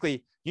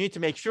 Basically, you need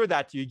to make sure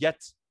that you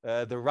get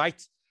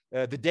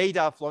the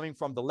data flowing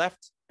from the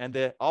left and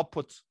the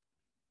output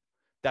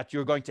that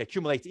you're going to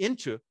accumulate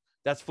into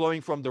that's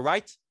flowing from the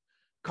right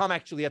come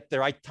actually at the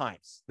right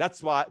times.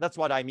 That's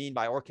what I mean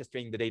by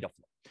orchestrating the data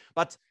flow.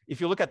 But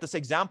if you look at this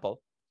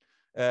example,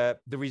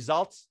 the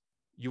results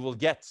you will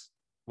get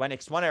when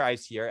X1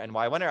 arrives here and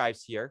Y1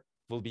 arrives here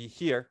will be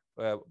here.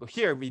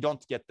 Here, we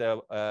don't get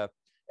the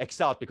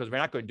X out because we're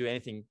not going to do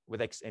anything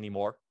with X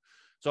anymore.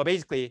 So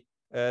basically,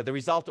 the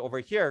result over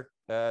here,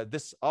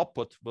 this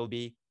output will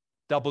be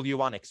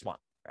W1 X1,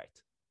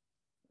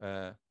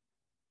 right?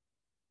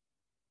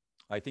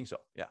 I think so,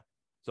 yeah.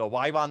 So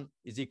Y1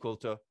 is equal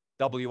to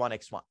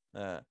W1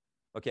 X1.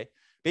 Okay.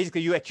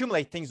 Basically, you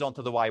accumulate things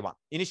onto the Y1.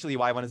 Initially,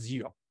 Y1 is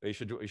 0. You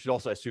should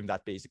also assume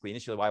that basically.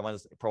 Initially, Y1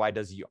 is provided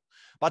as 0.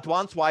 But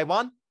once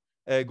Y1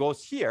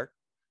 goes here,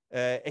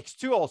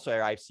 X2 also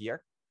arrives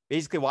here.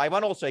 Basically,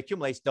 Y1 also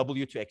accumulates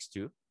W to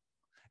X2.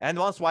 And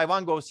once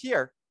Y1 goes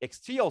here,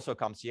 X3 also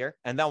comes here.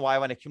 And then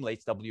Y1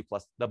 accumulates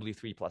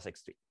W3 plus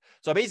X3.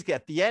 So basically,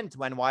 at the end,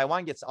 when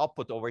Y1 gets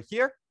output over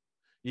here,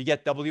 you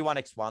get W1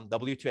 X1,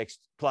 W2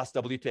 plus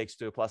W2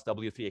 X2 plus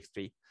W3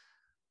 X3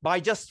 by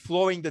just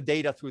flowing the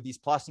data through these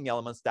processing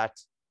elements that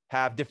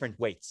have different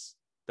weights,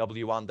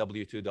 W1,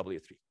 W2,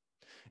 W3.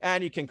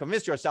 And you can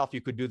convince yourself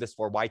you could do this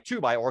for Y2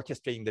 by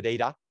orchestrating the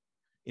data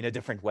in a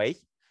different way,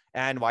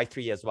 and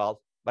Y3 as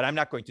well. But I'm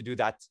not going to do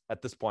that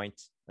at this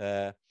point.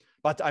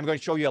 But I'm going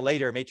to show you a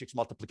later matrix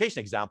multiplication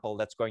example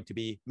that's going to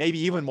be maybe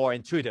even more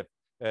intuitive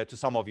to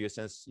some of you,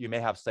 since you may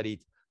have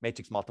studied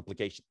matrix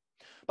multiplication.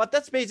 But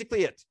that's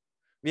basically it.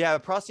 We have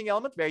a processing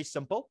element, very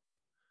simple.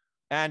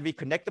 And we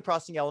connect the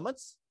processing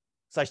elements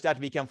such that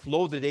we can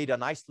flow the data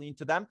nicely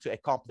into them to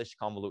accomplish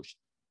convolution.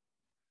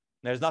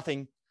 There's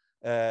nothing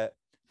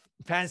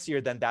fancier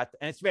than that.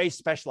 And it's very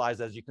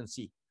specialized, as you can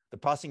see. The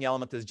processing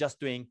element is just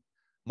doing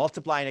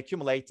multiply and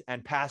accumulate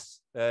and pass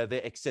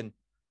the Xn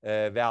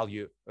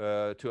value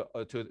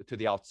to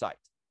the outside.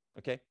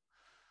 Okay.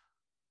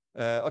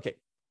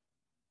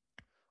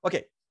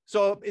 Okay.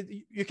 So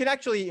you can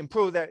actually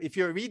improve that. If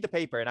you read the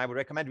paper, and I would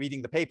recommend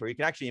reading the paper, you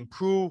can actually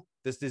improve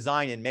this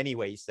design in many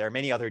ways. There are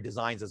many other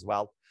designs as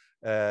well.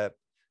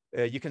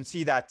 You can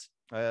see that.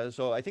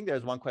 So I think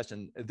there's one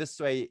question. This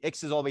way,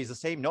 X is always the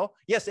same. No.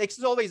 Yes, X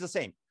is always the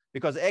same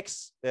because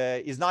X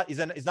is not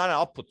an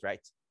output,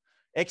 right?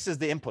 X is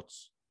the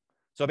inputs.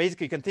 So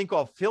basically, you can think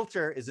of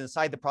filter is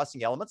inside the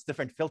processing elements.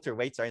 Different filter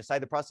weights are inside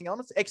the processing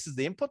elements. X is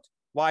the input.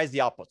 Y is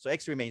the output. So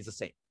X remains the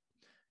same.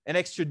 And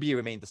X should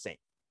remain the same.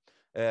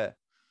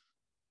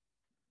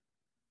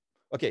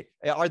 Okay.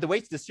 Are the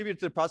weights distributed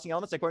to the processing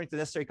elements according to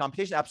the necessary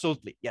computation?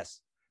 Absolutely.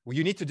 Yes. Well,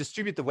 you need to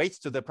distribute the weights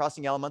to the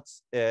processing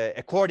elements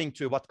according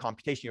to what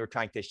computation you're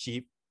trying to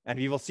achieve. And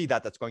we will see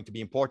that that's going to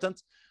be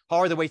important. How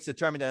are the weights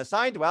determined and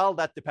assigned? Well,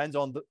 that depends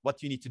on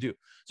what you need to do.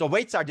 So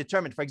weights are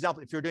determined. For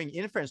example, if you're doing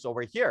inference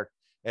over here,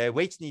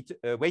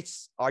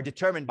 weights are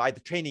determined by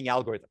the training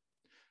algorithm.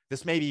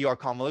 This may be your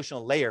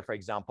convolutional layer, for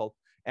example.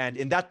 And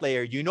in that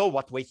layer, you know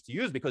what weights to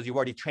use because you've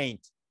already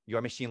trained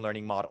your machine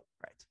learning model,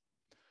 right?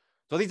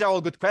 So these are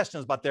all good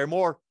questions, but they're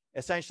more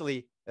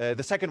essentially,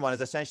 the second one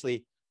is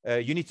essentially,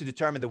 you need to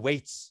determine the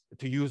weights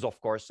to use, of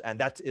course, and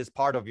that is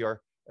part of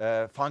your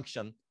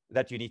function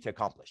that you need to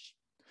accomplish.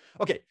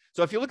 Okay,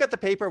 so if you look at the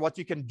paper, what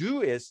you can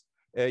do is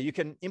you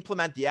can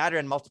implement the adder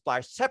and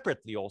multiplier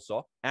separately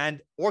also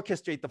and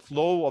orchestrate the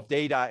flow of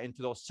data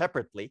into those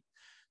separately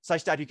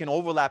such that you can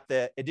overlap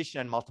the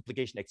addition and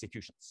multiplication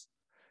executions.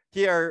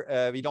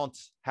 Here, we don't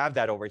have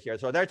that over here.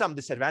 So there are some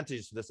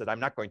disadvantages to this that I'm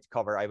not going to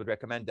cover. I would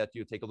recommend that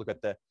you take a look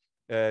at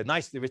the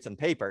nicely written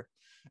paper.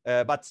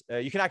 But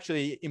you can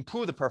actually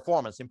improve the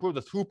performance, improve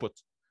the throughput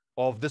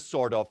of this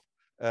sort of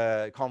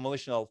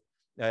convolutional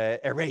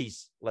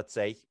arrays, let's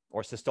say,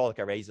 or systolic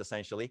arrays,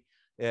 essentially,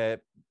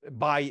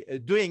 by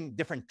doing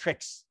different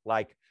tricks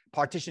like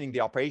partitioning the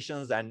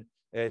operations and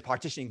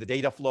partitioning the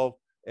data flow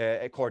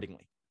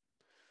accordingly.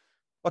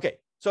 Okay,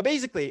 so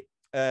basically,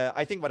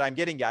 I think what I'm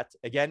getting at,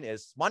 again,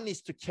 is one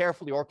needs to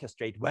carefully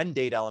orchestrate when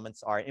data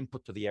elements are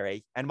input to the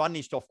array, and one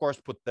needs to, of course,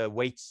 put the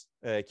weights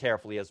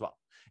carefully as well,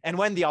 and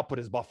when the output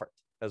is buffered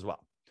as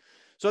well.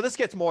 So this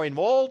gets more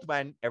involved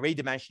when array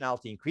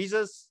dimensionality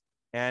increases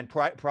and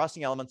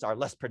processing elements are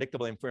less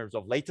predictable in terms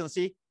of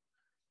latency.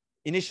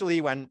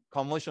 Initially, when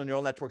convolutional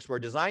neural networks were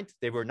designed,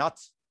 they were not,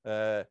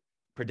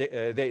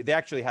 they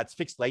actually had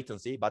fixed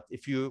latency. But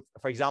if you,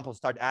 for example,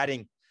 start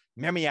adding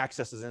memory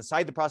accesses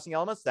inside the processing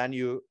elements, then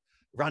you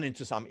run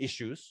into some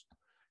issues.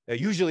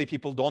 Usually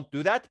people don't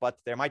do that, but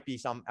there might be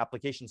some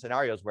application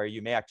scenarios where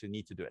you may actually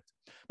need to do it.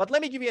 But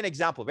let me give you an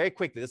example very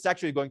quickly. This is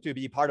actually going to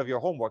be part of your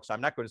homework, so I'm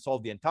not going to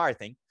solve the entire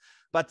thing.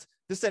 But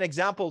this is an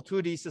example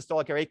 2D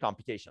systolic array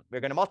computation.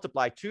 We're going to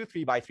multiply two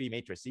 3x3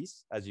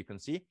 matrices, as you can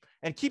see,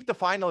 and keep the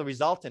final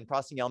result in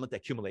processing element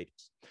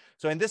accumulators.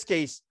 So in this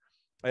case,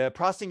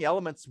 processing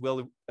elements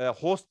will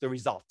host the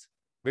result.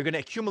 We're going to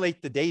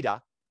accumulate the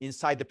data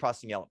inside the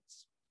processing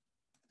elements.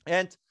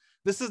 And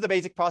this is the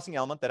basic processing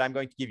element that I'm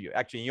going to give you.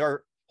 Actually, in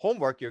your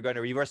homework, you're going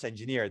to reverse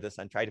engineer this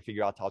and try to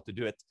figure out how to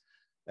do it.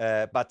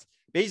 But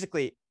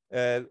basically,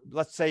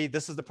 let's say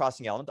this is the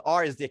processing element.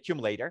 R is the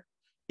accumulator.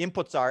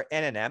 Inputs are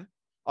N and M.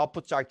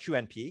 Outputs are Q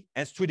and P.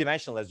 And it's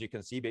two-dimensional, as you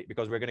can see,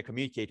 because we're going to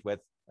communicate with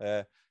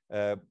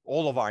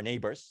all of our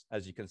neighbors,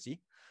 as you can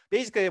see.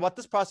 Basically, what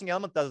this processing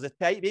element does is it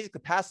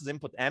basically passes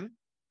input M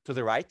to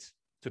the right,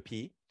 to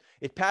P.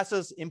 It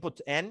passes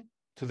input N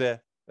to the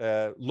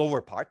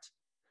lower part.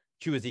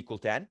 Q is equal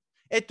to N.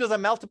 It does a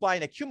multiply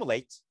and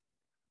accumulate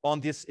on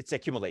this, its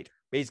accumulator.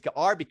 Basically,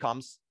 R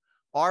becomes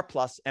R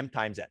plus M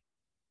times N,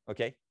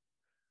 okay?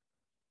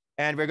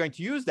 And we're going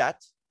to use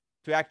that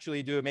to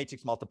actually do a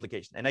matrix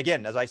multiplication. And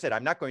again, as I said,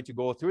 I'm not going to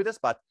go through this,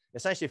 but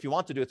essentially, if you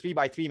want to do a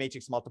 3x3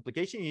 matrix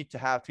multiplication, you need to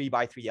have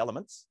 3x3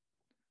 elements,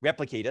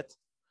 replicate it.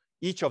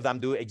 Each of them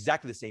do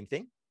exactly the same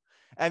thing.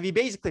 And we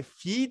basically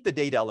feed the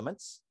data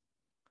elements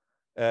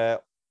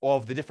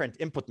of the different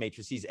input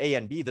matrices A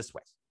and B this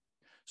way.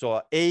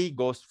 So A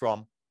goes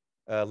from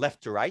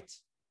left to right,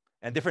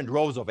 and different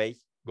rows of A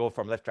go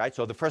from left to right.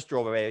 So the first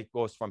row of A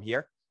goes from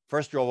here.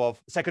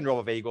 Second row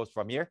of A goes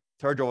from here.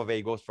 Third row of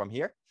A goes from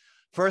here.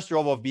 First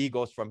row of B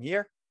goes from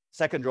here.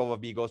 Second row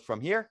of B goes from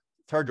here.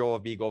 Third row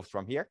of B goes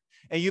from here.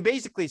 And you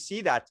basically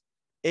see that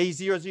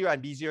A00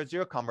 and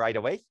B00 come right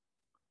away.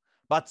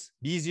 But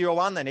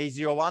B01 and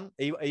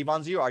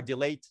A10 are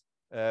delayed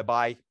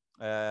by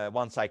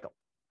 1 cycle.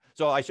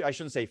 So I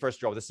shouldn't say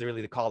first row. This is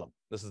really the column.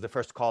 This is the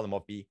first column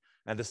of B.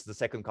 And this is the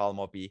second column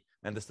of B.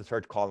 And this is the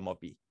third column of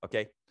B.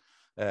 Okay.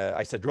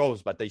 I said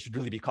rows, but they should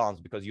really be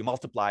columns because you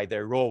multiply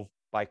their row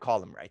by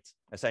column, right?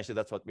 Essentially,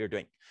 that's what we're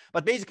doing.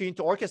 But basically, you need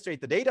to orchestrate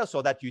the data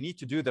so that you need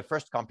to do the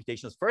first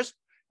computations first.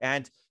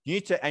 And you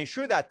need to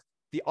ensure that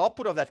the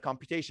output of that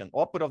computation,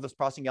 output of this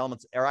processing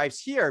elements arrives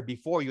here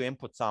before you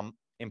input some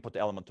input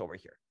element over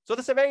here. So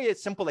that's a very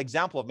simple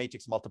example of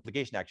matrix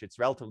multiplication. Actually, it's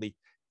relatively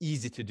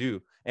easy to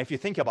do. And if you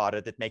think about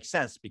it, it makes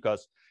sense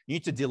because you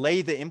need to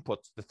delay the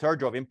input, the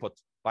third row of input,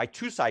 by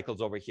 2 cycles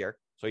over here.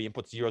 So you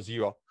input 0,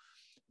 0,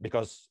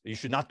 because you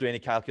should not do any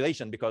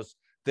calculation because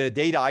the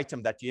data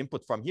item that you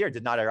input from here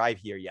did not arrive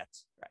here yet,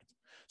 right?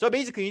 So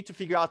basically, you need to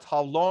figure out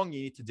how long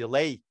you need to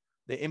delay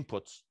the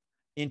inputs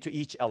into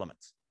each element.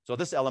 So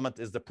this element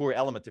is the poor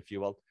element, if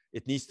you will.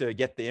 It needs to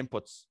get the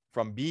inputs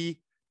from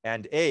B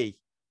and A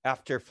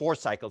after 4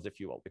 cycles, if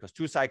you will, because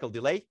 2 cycle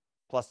delay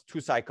plus 2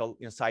 cycle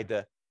inside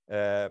the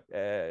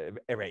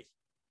array.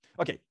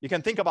 Okay, you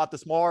can think about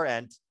this more,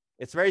 and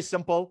it's very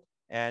simple.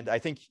 And I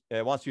think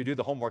once you do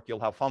the homework, you'll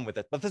have fun with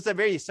it. But this is a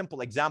very simple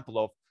example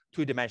of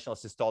 2-dimensional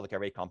systolic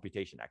array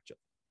computation, actually.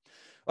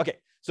 Okay,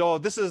 so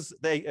this is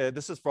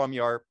from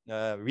your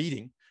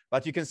reading,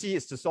 but you can see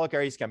systolic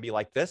arrays can be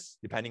like this,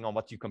 depending on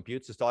what you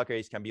compute. Systolic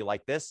arrays can be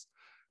like this.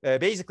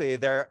 Basically,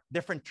 there are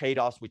different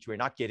trade-offs which we're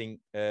not going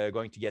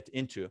to get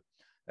into.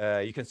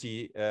 You can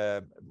see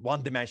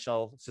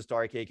 1-dimensional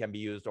systolic array can be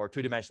used, or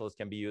 2-dimensionals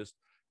can be used,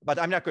 but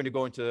I'm not going to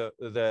go into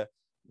the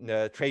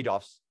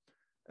trade-offs.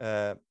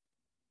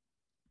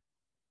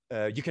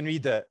 You can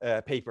read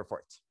the paper for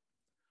it.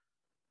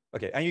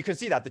 Okay, and you can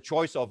see that the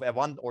choice of a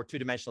 1 or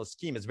 2-dimensional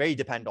scheme is very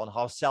dependent on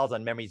how cells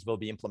and memories will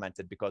be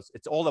implemented, because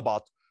it's all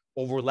about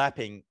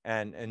overlapping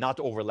and not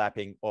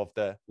overlapping of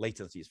the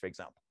latencies, for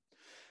example.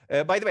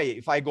 By the way,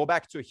 if I go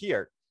back to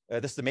here,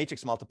 this is the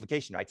matrix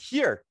multiplication, right?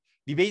 Here,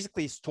 we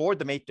basically stored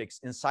the matrix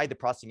inside the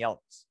processing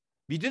elements.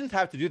 We didn't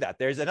have to do that.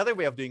 There's another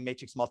way of doing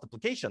matrix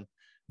multiplication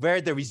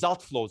where the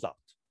result flows out.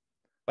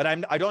 But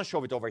I don't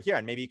show it over here,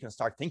 and maybe you can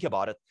start thinking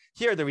about it.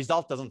 Here, the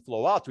result doesn't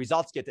flow out.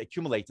 Results get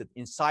accumulated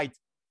inside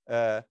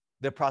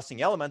the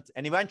processing element,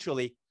 and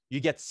eventually you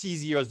get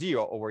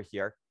C00 over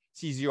here,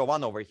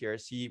 C01 over here,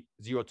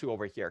 C02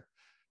 over here.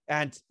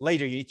 And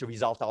later you need to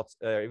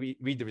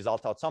read the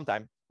result out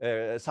sometime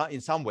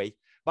in some way.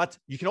 But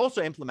you can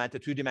also implement a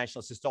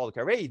two-dimensional systolic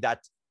array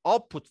that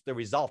outputs the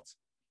result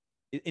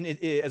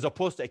as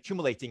opposed to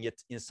accumulating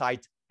it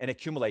inside an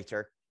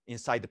accumulator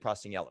inside the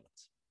processing element.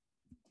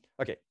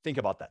 Okay, think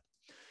about that.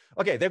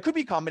 Okay, there could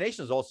be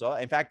combinations also.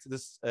 In fact,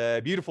 this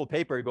beautiful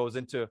paper goes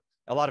into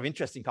a lot of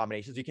interesting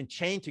combinations. You can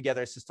chain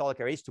together systolic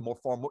arrays to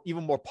form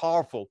even more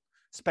powerful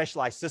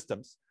specialized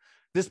systems.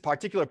 This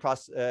particular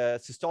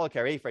systolic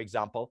array, for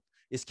example,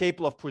 is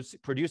capable of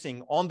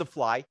producing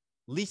on-the-fly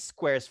least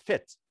squares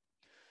fit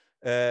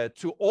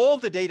to all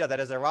the data that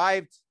has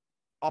arrived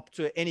up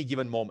to any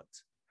given moment.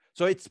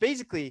 So it's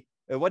basically,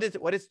 what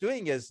it's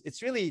doing is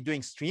it's really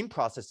doing stream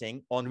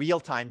processing on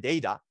real-time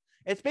data.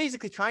 It's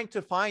basically trying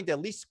to find a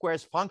least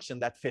squares function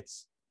that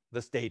fits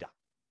this data.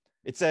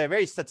 It's a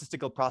very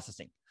statistical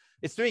processing.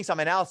 It's doing some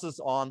analysis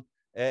on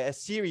a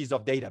series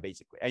of data,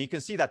 basically. And you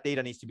can see that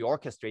data needs to be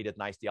orchestrated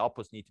nicely.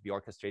 Outputs need to be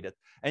orchestrated.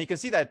 And you can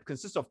see that it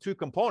consists of two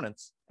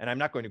components. And I'm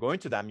not going to go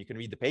into them. You can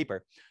read the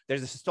paper.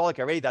 There's a systolic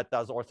array that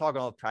does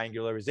orthogonal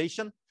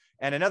triangularization,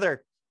 and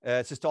another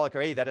systolic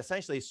array that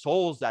essentially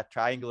solves that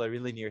triangular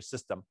linear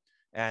system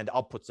and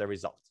outputs a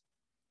result.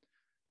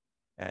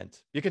 And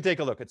you can take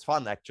a look. It's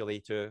fun,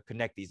 actually, to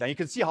connect these. And you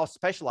can see how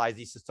specialized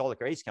these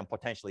systolic arrays can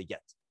potentially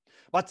get.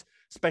 But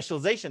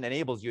specialization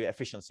enables you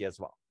efficiency as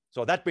well.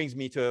 So that brings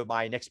me to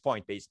my next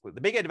point, basically.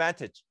 The big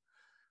advantage,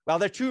 well,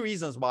 there are two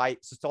reasons why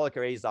systolic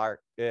arrays are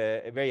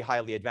very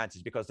highly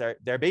advantaged, because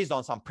they're based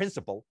on some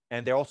principle,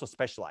 and they're also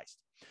specialized.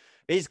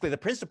 Basically, the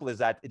principle is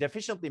that it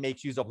efficiently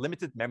makes use of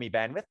limited memory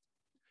bandwidth.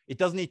 It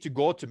doesn't need to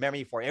go to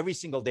memory for every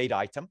single data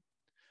item.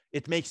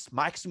 It makes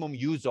maximum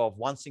use of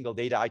one single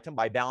data item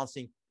by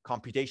balancing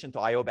computation to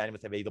I/O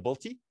bandwidth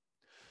availability.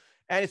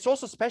 And it's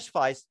also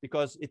specialized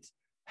because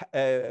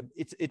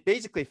it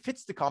basically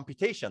fits the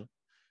computation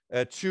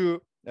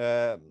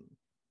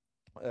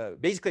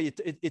basically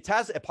it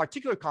has a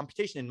particular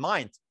computation in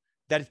mind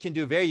that it can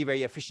do very,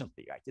 very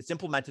efficiently, right? It's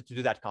implemented to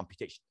do that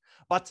computation.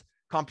 But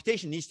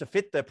computation needs to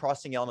fit the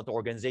processing element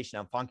organization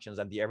and functions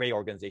and the array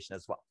organization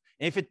as well.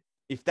 And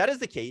if that is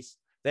the case,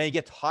 then you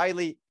get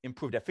highly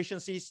improved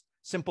efficiencies,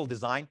 simple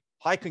design,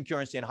 high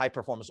concurrency, and high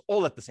performance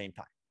all at the same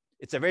time.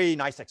 It's a very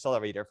nice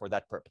accelerator for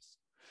that purpose.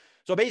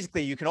 So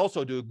basically, you can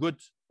also do good,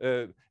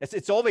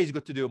 it's always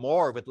good to do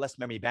more with less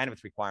memory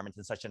bandwidth requirements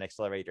in such an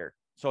accelerator.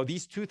 So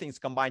these two things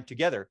combined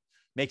together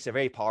makes a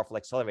very powerful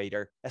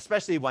accelerator,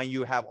 especially when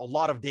you have a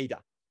lot of data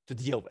to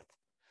deal with.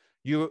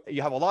 You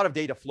have a lot of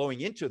data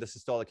flowing into the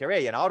systolic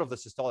array and out of the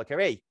systolic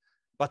array,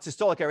 but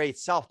systolic array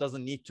itself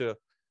doesn't need to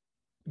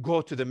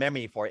go to the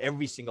memory for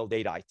every single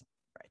data item,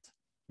 right?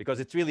 Because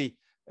it really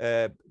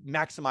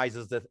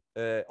maximizes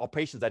the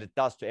operations that it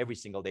does to every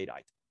single data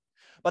item.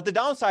 But the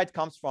downside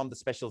comes from the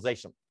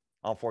specialization,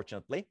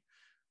 unfortunately,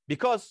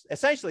 because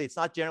essentially it's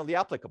not generally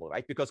applicable,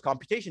 right? Because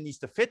computation needs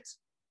to fit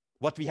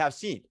what we have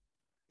seen,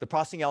 the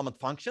processing element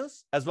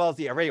functions, as well as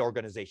the array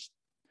organization.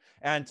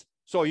 And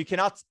so you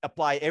cannot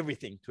apply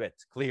everything to it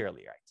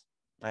clearly,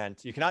 right? And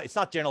you cannot, it's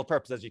not general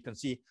purpose, as you can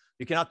see.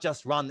 You cannot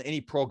just run any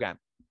program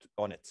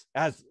on it,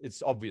 as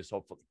it's obvious,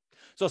 hopefully.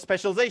 So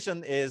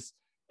specialization is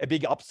a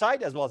big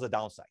upside as well as a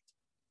downside.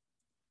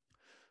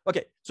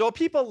 Okay, so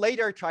people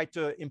later tried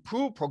to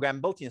improve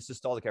programmability in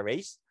systolic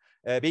arrays.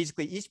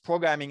 Basically, each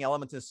programming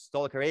element in a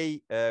systolic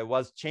array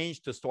was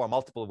changed to store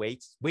multiple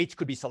weights. Weights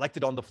could be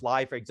selected on the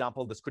fly, for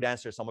example. This could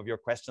answer some of your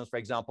questions, for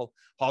example.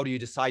 How do you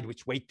decide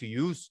which weight to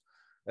use?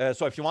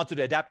 So if you want to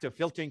do adaptive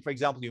filtering, for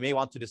example, you may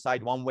want to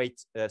decide one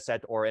weight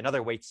set or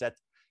another weight set.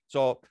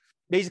 So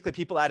basically,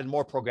 people added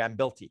more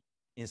programmability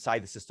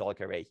inside the systolic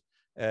array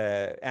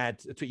and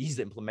to ease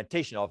the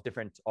implementation of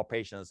different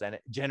operations and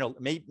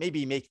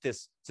maybe make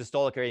this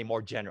systolic array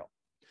more general.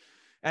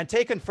 And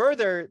taken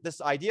further,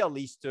 this idea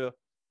leads to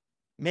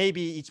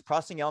maybe each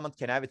processing element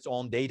can have its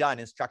own data and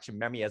instruction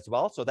memory as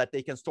well, so that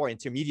they can store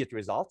intermediate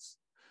results,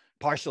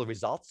 partial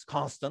results,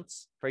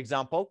 constants, for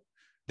example.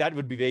 That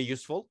would be very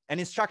useful. And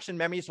instruction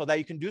memory, so that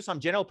you can do some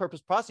general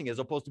purpose processing as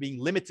opposed to being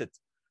limited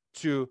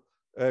to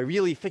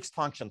really fixed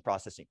function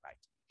processing, right?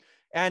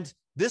 And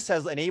this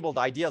has enabled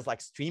ideas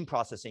like stream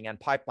processing and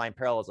pipeline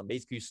parallelism.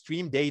 Basically, you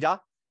stream data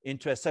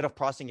into a set of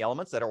processing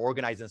elements that are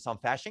organized in some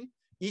fashion.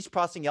 Each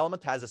processing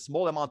element has a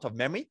small amount of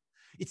memory.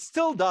 It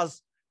still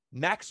does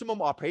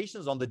maximum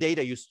operations on the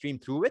data you stream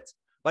through it,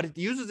 but it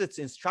uses its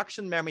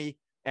instruction memory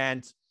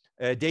and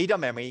data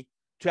memory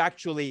to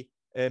actually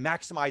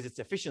maximize its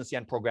efficiency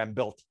and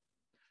programmability.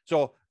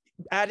 So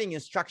adding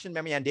instruction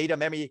memory and data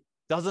memory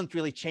doesn't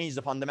really change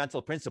the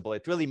fundamental principle.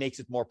 It really makes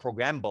it more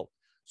programmable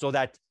so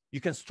that you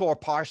can store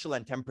partial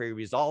and temporary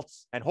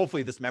results. And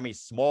hopefully this memory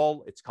is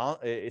small.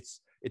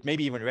 It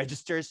maybe even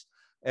registers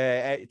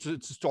to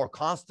store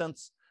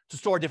constants, to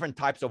store different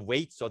types of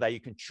weights so that you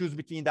can choose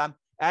between them.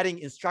 Adding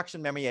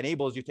instruction memory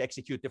enables you to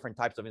execute different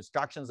types of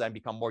instructions and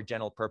become more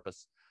general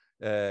purpose,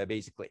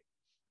 basically.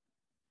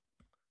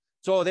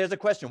 So there's a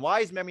question, why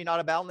is memory not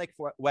a bottleneck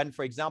when,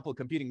 for example,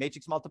 computing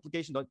matrix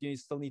multiplication, don't you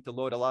still need to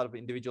load a lot of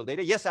individual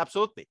data? Yes,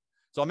 absolutely.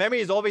 So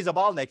memory is always a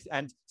bottleneck,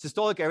 and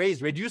systolic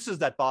arrays reduces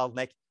that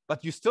bottleneck,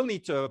 but you still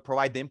need to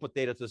provide the input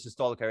data to the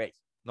systolic arrays.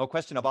 No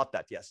question about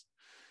that, yes.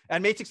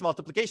 And matrix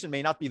multiplication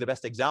may not be the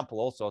best example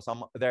also.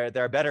 There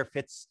are better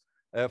fits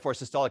for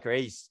systolic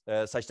arrays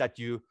such that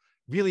you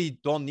really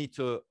don't need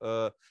to,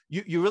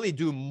 you really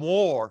do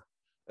more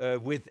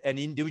with an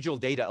individual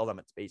data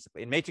element,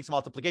 basically. In matrix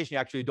multiplication, you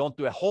actually don't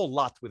do a whole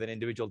lot with an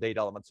individual data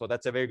element. So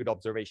that's a very good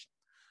observation.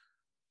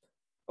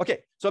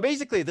 Okay, so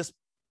basically this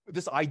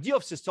idea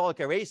of systolic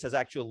arrays has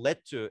actually led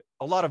to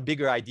a lot of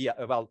bigger idea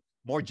about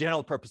more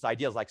general purpose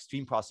ideas like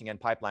stream processing and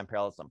pipeline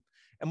parallelism,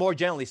 and more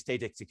generally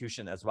stage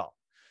execution as well.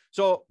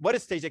 So what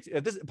is stage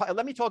execution?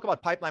 Let me talk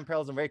about pipeline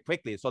parallelism very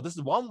quickly. So this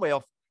is one way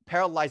of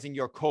parallelizing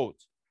your code.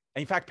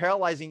 In fact,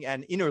 parallelizing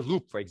an inner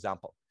loop, for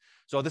example.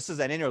 So this is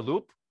an inner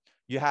loop.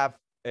 You have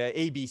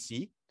A, B,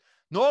 C.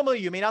 Normally,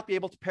 you may not be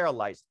able to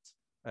parallelize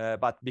it,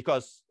 but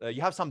because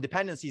you have some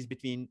dependencies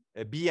between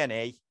B and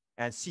A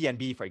and C and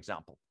B, for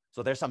example.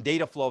 So there's some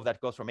data flow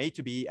that goes from A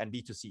to B and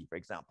B to C, for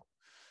example.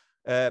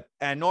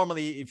 And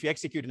normally, if you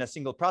execute in a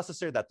single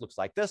processor, that looks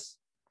like this,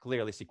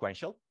 clearly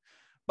sequential.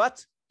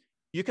 But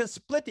you can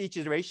split each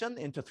iteration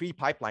into 3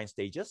 pipeline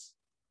stages,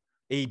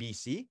 A, B,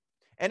 C,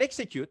 and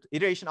execute.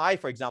 Iteration I,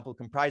 for example,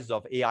 comprises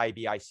of AI,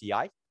 BI,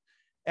 CI.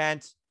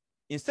 And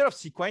instead of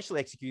sequentially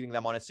executing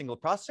them on a single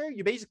processor,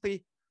 you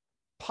basically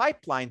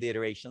pipeline the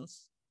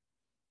iterations,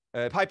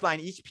 pipeline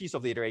each piece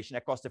of the iteration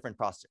across different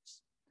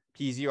processors,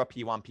 P0,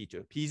 P1,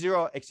 P2.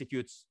 P0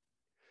 executes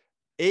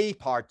A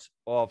part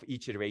of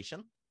each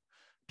iteration.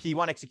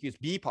 P1 executes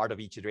B part of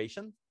each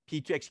iteration.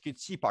 P2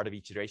 executes C part of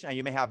each iteration. And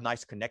you may have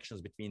nice connections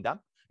between them.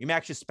 You may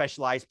actually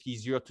specialize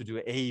P0 to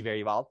do A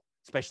very well,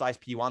 specialize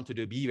P1 to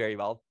do B very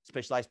well,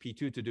 specialize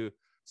P2 to do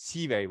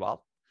C very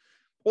well.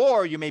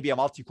 Or you may be a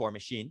multi-core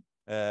machine,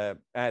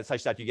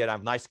 such that you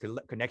get nice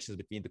connections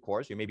between the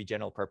cores. You may be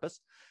general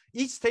purpose.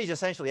 Each stage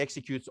essentially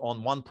executes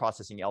on one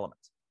processing element.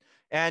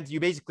 And you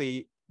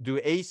basically do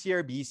A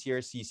here, B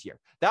here, C here.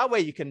 That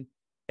way you can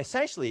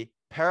essentially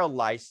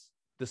parallelize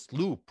this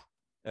loop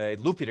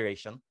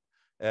iteration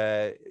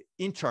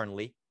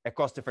internally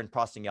across different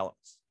processing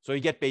elements. So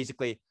you get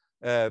basically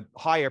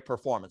higher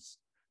performance.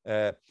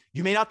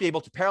 You may not be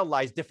able to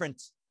parallelize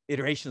different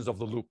iterations of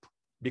the loop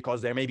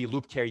because there may be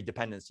loop carry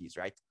dependencies,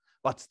 right?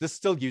 But this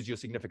still gives you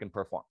significant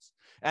performance.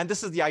 And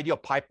this is the idea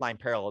of pipeline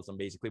parallelism,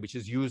 basically, which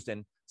is used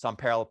in some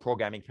parallel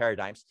programming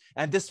paradigms.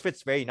 And this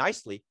fits very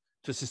nicely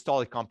to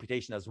systolic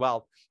computation as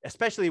well,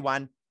 especially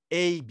when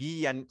A,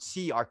 B, and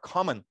C are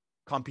common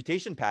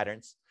computation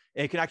patterns.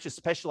 And you can actually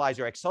specialize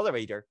your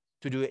accelerator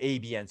to do A,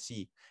 B, and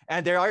C.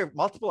 And there are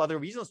multiple other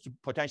reasons to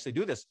potentially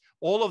do this.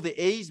 All of the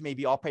A's may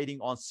be operating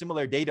on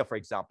similar data, for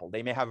example.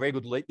 They may have very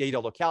good data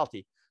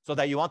locality, so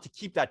that you want to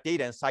keep that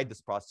data inside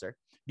this processor.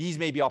 B's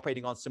may be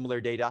operating on similar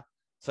data,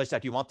 such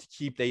that you want to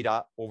keep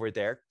data over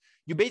there.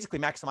 You basically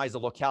maximize the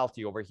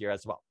locality over here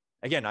as well.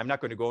 Again, I'm not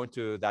going to go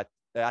into that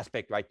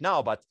aspect right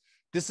now, but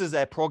this is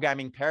a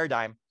programming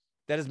paradigm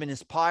that has been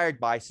inspired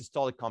by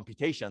systolic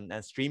computation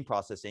and stream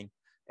processing.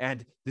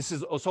 And this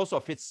is also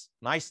fits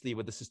nicely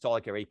with the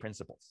systolic array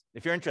principles.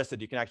 If you're interested,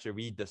 you can actually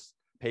read this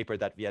paper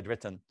that we had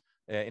written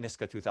in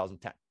ISCA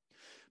 2010.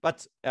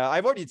 But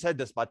I've already said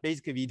this, but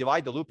basically we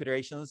divide the loop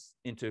iterations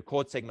into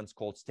code segments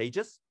called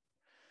stages.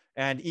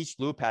 And each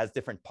loop has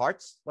different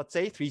parts, let's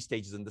say 3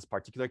 stages in this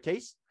particular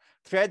case.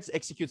 Threads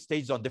execute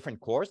stages on different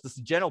cores. This is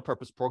a general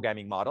purpose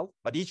programming model,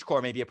 but each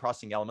core may be a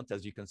processing element,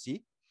 as you can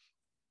see.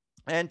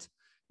 And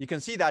you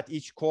can see that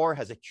each core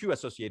has a queue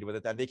associated with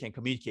it, and they can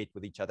communicate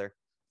with each other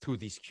through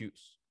these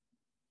queues.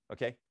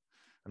 Okay,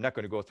 I'm not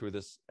going to go through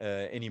this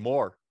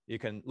anymore. You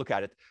can look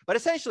at it. But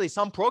essentially,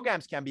 some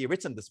programs can be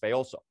written this way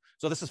also.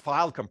 So this is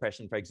file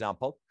compression, for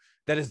example,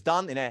 that is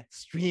done in a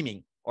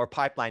streaming or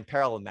pipeline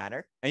parallel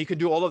manner. And you can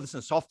do all of this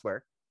in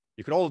software.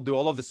 You can all do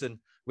all of this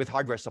with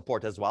hardware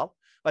support as well.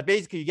 But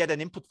basically, you get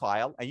an input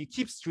file, and you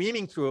keep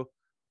streaming through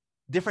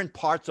different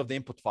parts of the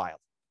input file,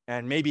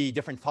 and maybe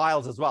different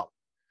files as well.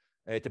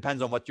 It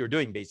depends on what you're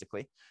doing,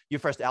 basically. You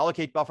first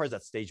allocate buffers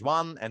at stage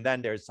 1, and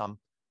then there's some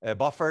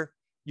buffer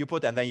you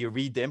put, and then you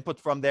read the input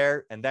from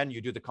there, and then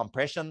you do the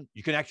compression.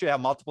 You can actually have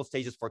multiple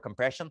stages for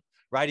compression.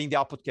 Writing the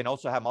output can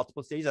also have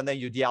multiple stages, and then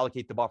you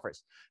deallocate the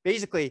buffers.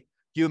 Basically,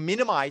 you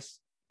minimize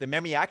the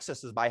memory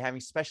accesses by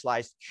having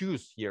specialized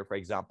queues here, for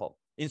example.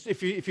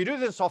 If you do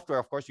this in software,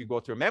 of course, you go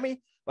through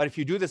memory, but if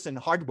you do this in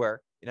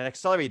hardware in an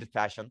accelerated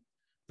fashion,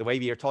 the way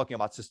we are talking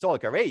about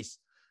systolic arrays,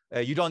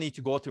 you don't need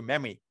to go through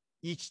memory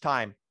each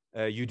time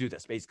you do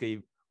this.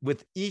 Basically,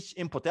 with each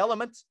input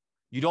element,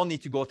 you don't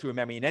need to go through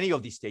memory in any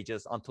of these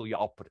stages until you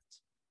output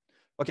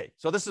it. Okay,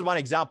 so this is one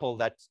example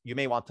that you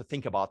may want to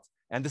think about.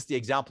 And this is the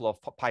example of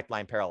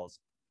pipeline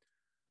parallelism.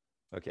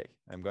 Okay,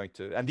 I'm going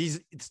to, and these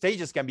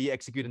stages can be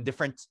executed in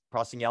different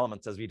processing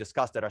elements, as we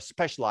discussed, that are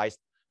specialized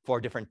for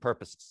different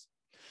purposes.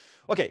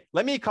 Okay,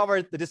 let me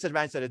cover the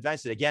disadvantages and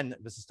advantages again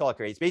with systolic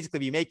arrays. Basically,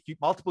 we make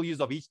multiple use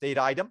of each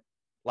data item,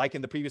 like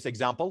in the previous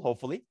example,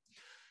 hopefully.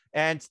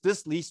 And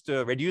this leads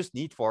to reduced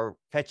need for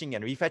fetching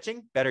and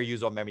refetching, better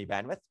use of memory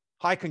bandwidth,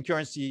 high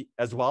concurrency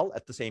as well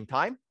at the same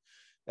time,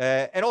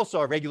 and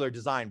also a regular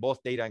design,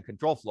 both data and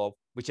control flow,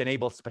 which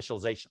enables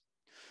specialization.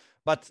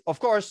 But of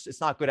course, it's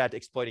not good at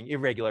exploiting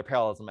irregular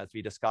parallelism, as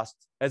we discussed.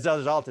 As a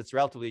result, it's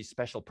relatively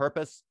special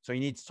purpose. So you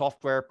need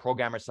software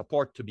programmer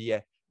support to be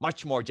a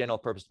much more general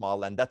purpose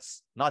model. And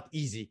that's not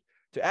easy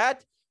to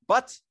add.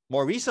 But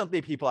more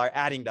recently, people are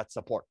adding that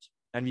support.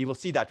 And we will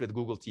see that with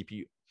Google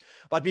TPU.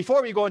 But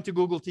before we go into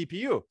Google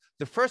TPU,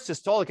 the first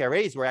systolic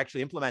arrays were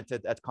actually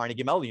implemented at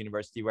Carnegie Mellon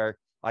University, where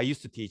I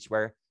used to teach,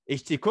 where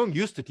H.T. Kung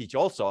used to teach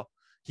also.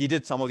 He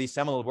did some of these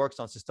seminal works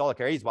on systolic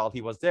arrays while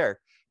he was there.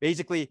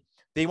 Basically,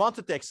 they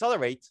wanted to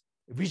accelerate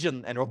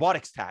vision and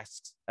robotics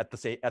tasks at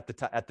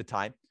the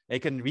time. You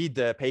can read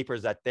the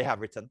papers that they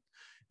have written.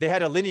 They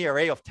had a linear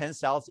array of 10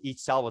 cells. Each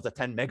cell was a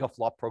 10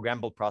 megaflop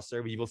programmable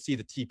processor. We will see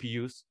the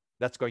TPUs.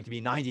 That's going to be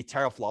 90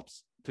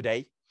 teraflops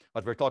today,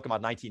 but we're talking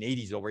about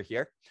 1980s over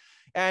here.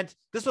 And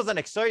this was an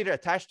accelerator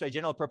attached to a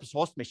general purpose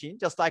host machine,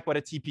 just like what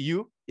a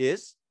TPU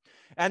is.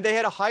 And they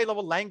had a high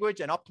level language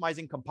and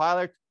optimizing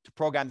compiler to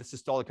program the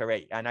systolic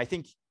array. And I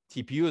think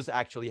TPUs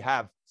actually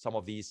have some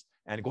of these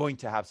and going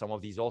to have some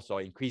of these also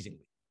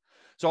increasingly.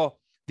 So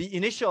the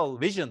initial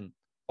vision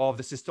of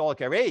the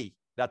systolic array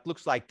that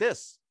looks like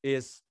this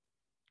is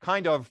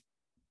kind of,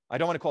 I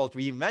don't want to call it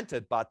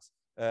reinvented, but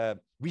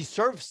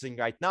resurfacing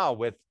right now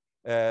with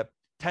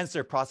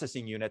tensor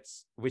processing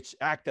units, which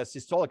act as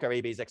systolic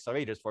array-based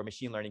accelerators for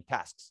machine learning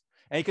tasks.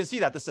 And you can see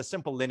that this is a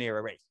simple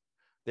linear array.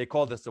 They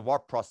called this the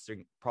warp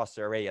processor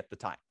array at the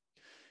time.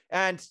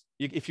 And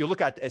if you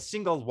look at a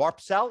single warp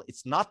cell,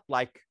 it's not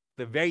like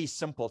the very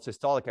simple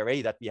systolic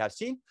array that we have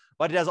seen,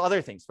 but it has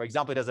other things. For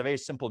example, it has a very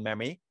simple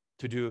memory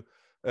to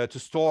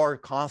store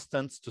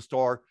constants, to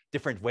store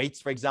different weights,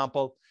 for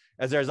example.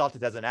 As a result,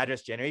 it has an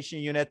address generation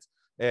unit.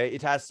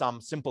 It has some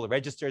simple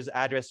registers,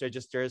 address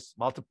registers.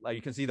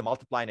 You can see the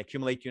multiply and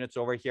accumulate units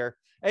over here.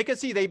 And you can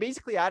see they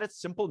basically added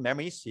simple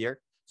memories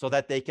here so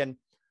that they can,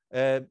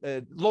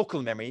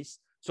 local memories,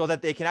 so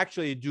that they can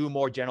actually do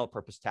more general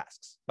purpose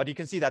tasks. But you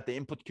can see that the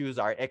input queues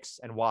are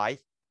X and Y,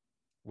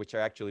 which are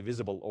actually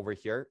visible over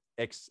here,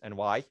 X and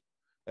Y.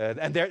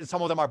 And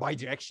some of them are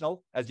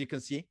bidirectional, as you can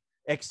see.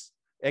 X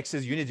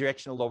is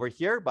unidirectional over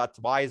here, but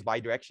Y is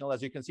bidirectional.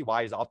 As you can see,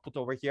 Y is output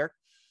over here.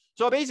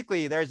 So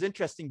basically, there's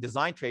interesting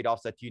design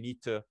trade-offs that you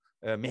need to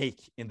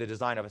make in the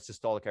design of a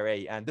systolic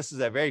array. And this is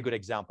a very good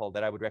example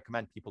that I would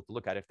recommend people to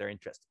look at if they're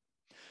interested.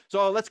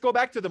 So let's go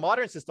back to the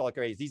modern systolic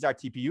arrays. These are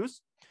TPUs.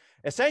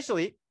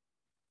 Essentially,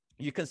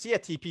 you can see a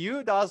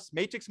TPU does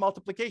matrix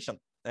multiplication,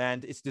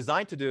 and it's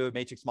designed to do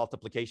matrix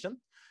multiplication.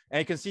 And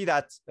you can see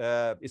that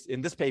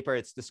in this paper,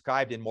 it's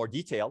described in more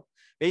detail.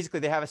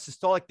 Basically, they have a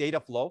systolic data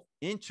flow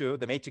into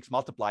the matrix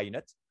multiply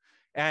unit.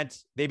 And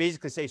they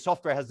basically say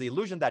software has the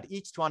illusion that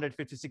each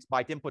 256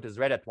 byte input is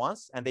read at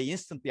once, and they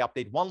instantly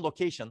update one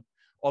location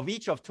of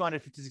each of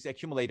 256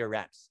 accumulator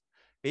ramps.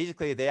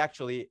 Basically, they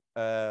actually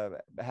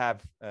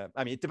have,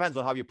 I mean, it depends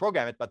on how you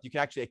program it, but you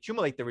can actually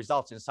accumulate the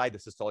results inside the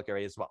systolic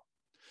array as well.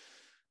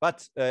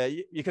 But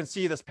you can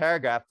see this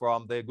paragraph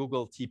from the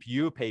Google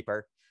TPU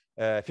paper.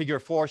 Figure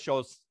 4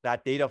 shows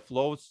that data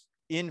flows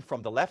in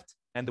from the left,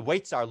 and the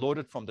weights are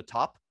loaded from the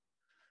top.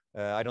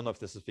 I don't know if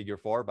this is figure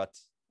 4, but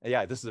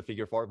yeah, this is a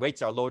figure 4.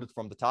 Weights are loaded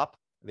from the top.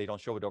 They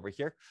don't show it over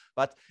here.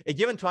 But a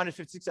given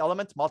 256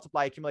 element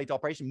multiply accumulate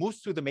operation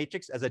moves through the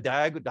matrix as a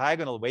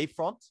diagonal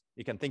wavefront.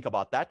 You can think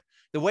about that.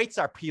 The weights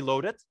are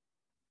preloaded,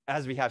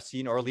 as we have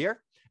seen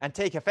earlier, and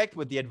take effect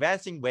with the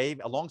advancing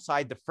wave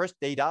alongside the first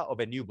data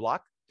of a new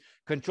block.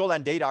 Control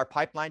and data are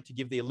pipelined to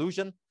give the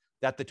illusion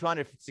that the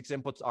 256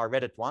 inputs are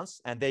read at once,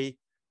 and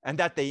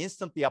that they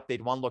instantly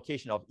update one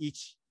location of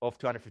each of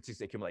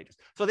 256 accumulators.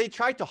 So they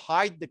try to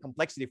hide the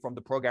complexity from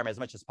the program as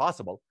much as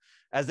possible.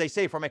 As they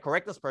say, from a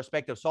correctness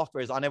perspective,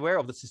 software is unaware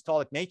of the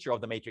systolic nature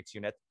of the matrix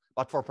unit,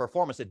 but for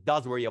performance, it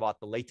does worry about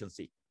the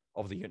latency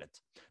of the unit.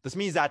 This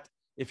means that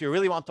if you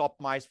really want to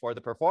optimize for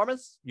the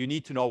performance, you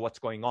need to know what's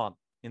going on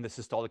in the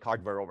systolic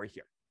hardware over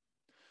here.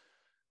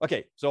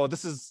 Okay, so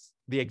this is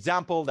the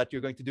example that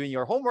you're going to do in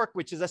your homework,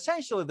 which is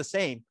essentially the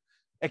same,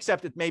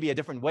 except it may be a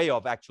different way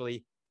of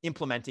actually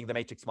implementing the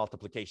matrix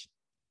multiplication.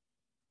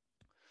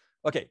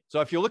 Okay, so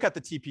if you look at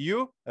the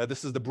TPU,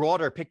 this is the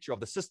broader picture of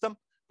the system.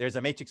 There's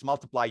a matrix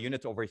multiply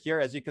unit over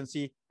here, as you can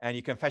see, and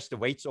you can fetch the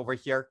weights over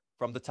here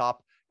from the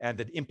top, and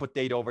the input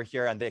data over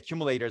here, and the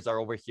accumulators are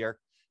over here.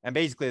 And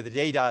basically, the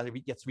data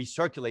gets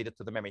recirculated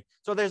to the memory.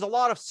 So there's a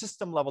lot of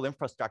system level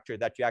infrastructure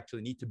that you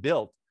actually need to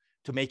build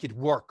to make it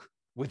work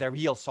with a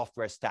real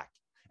software stack.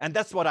 And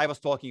that's what I was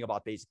talking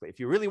about, basically. If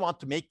you really want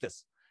to make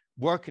this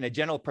work in a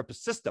general purpose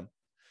system,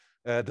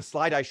 the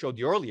slide I showed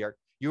you earlier,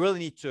 you really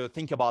need to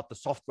think about the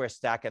software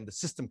stack and the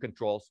system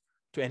controls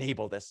to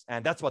enable this.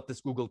 And that's what this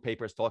Google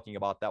paper is talking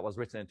about that was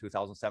written in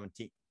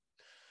 2017.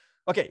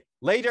 Okay,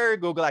 later,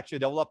 Google actually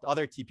developed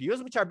other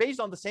TPUs, which are based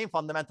on the same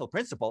fundamental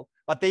principle,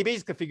 but they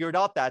basically figured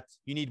out that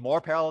you need more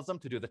parallelism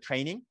to do the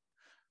training.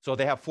 So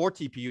they have 4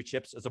 TPU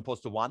chips as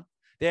opposed to 1.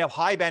 They have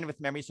high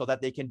bandwidth memory so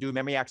that they can do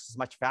memory access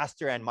much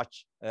faster and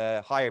much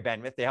higher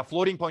bandwidth. They have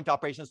floating point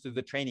operations to do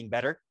the training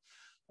better,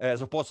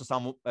 as opposed to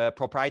some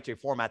proprietary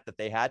format that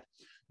they had.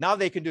 Now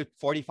they can do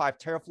 45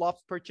 teraflops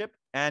per chip.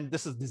 And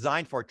this is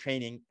designed for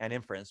training and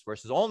inference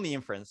versus only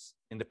inference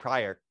in the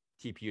prior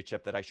TPU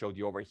chip that I showed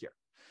you over here.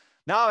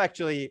 Now,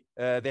 actually,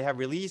 they have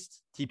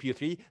released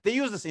TPU3. They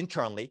use this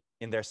internally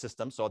in their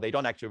system, so they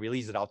don't actually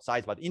release it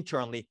outside, but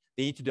internally,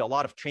 they need to do a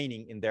lot of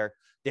training in their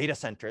data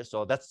centers.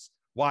 So that's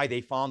why they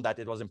found that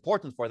it was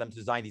important for them to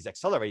design these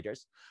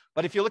accelerators.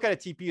 But if you look at a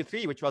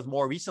TPU3, which was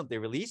more recently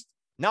released,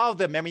 now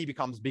the memory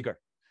becomes bigger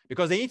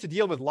because they need to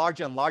deal with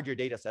larger and larger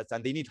data sets,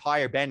 and they need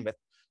higher bandwidth.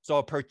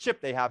 So per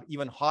chip, they have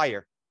even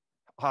high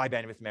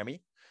bandwidth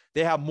memory.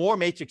 They have more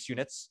matrix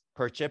units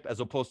per chip as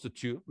opposed to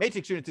 2.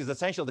 Matrix unit is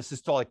essentially the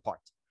systolic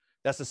part.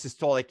 That's the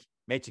systolic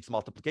matrix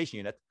multiplication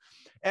unit.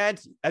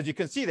 And as you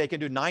can see, they can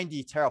do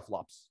 90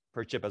 teraflops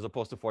per chip as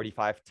opposed to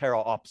 45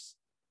 teraops.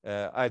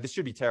 This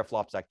should be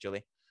teraflops,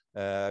 actually.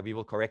 We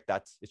will correct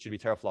that. It should be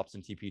teraflops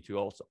in TPU2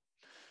 also.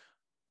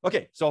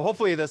 Okay, so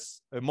hopefully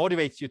this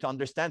motivates you to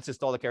understand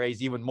systolic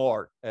arrays even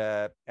more.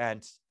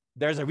 And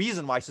there's a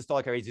reason why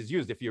systolic arrays is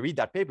used. If you read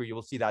that paper, you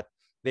will see that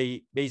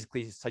they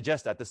basically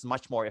suggest that this is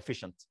much more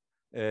efficient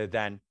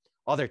than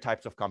other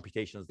types of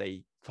computations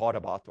they thought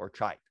about or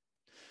tried.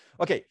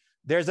 Okay,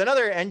 there's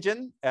another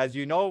engine, as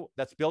you know,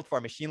 that's built for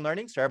machine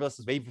learning,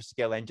 Cerebrus' wafer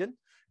scale engine.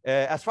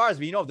 As far as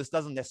we know, this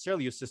doesn't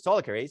necessarily use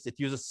systolic arrays. It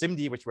uses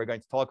SIMD, which we're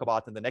going to talk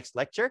about in the next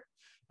lecture.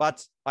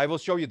 But I will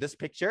show you this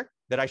picture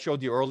that I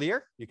showed you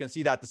earlier. You can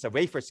see that it's a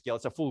wafer scale.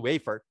 It's a full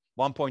wafer,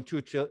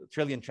 1.2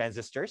 trillion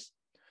transistors.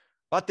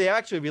 But they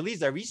actually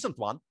released a recent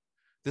one.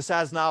 This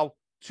has now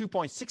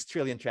 2.6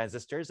 trillion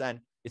transistors, and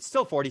it's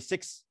still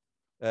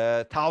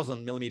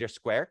 46,000 millimeters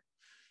square.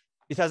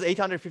 It has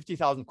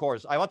 850,000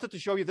 cores. I wanted to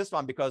show you this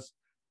one because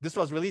this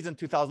was released in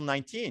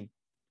 2019,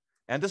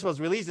 and this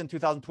was released in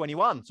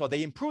 2021. So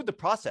they improved the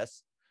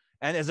process,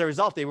 and as a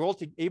result, they were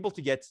able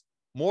to get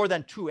more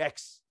than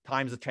 2x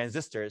times the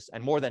transistors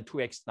and more than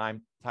 2x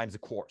times the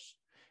cores.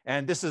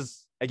 And this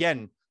is,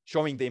 again,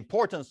 showing the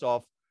importance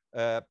of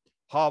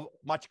how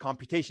much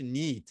computation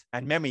need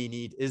and memory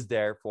need is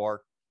there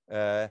for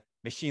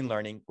machine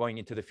learning going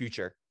into the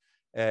future.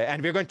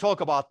 And we're going to talk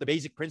about the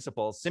basic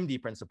principles,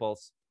 SIMD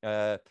principles,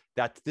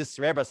 that this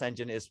Cerebrus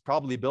engine is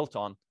probably built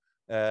on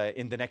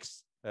in the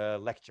next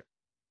lecture.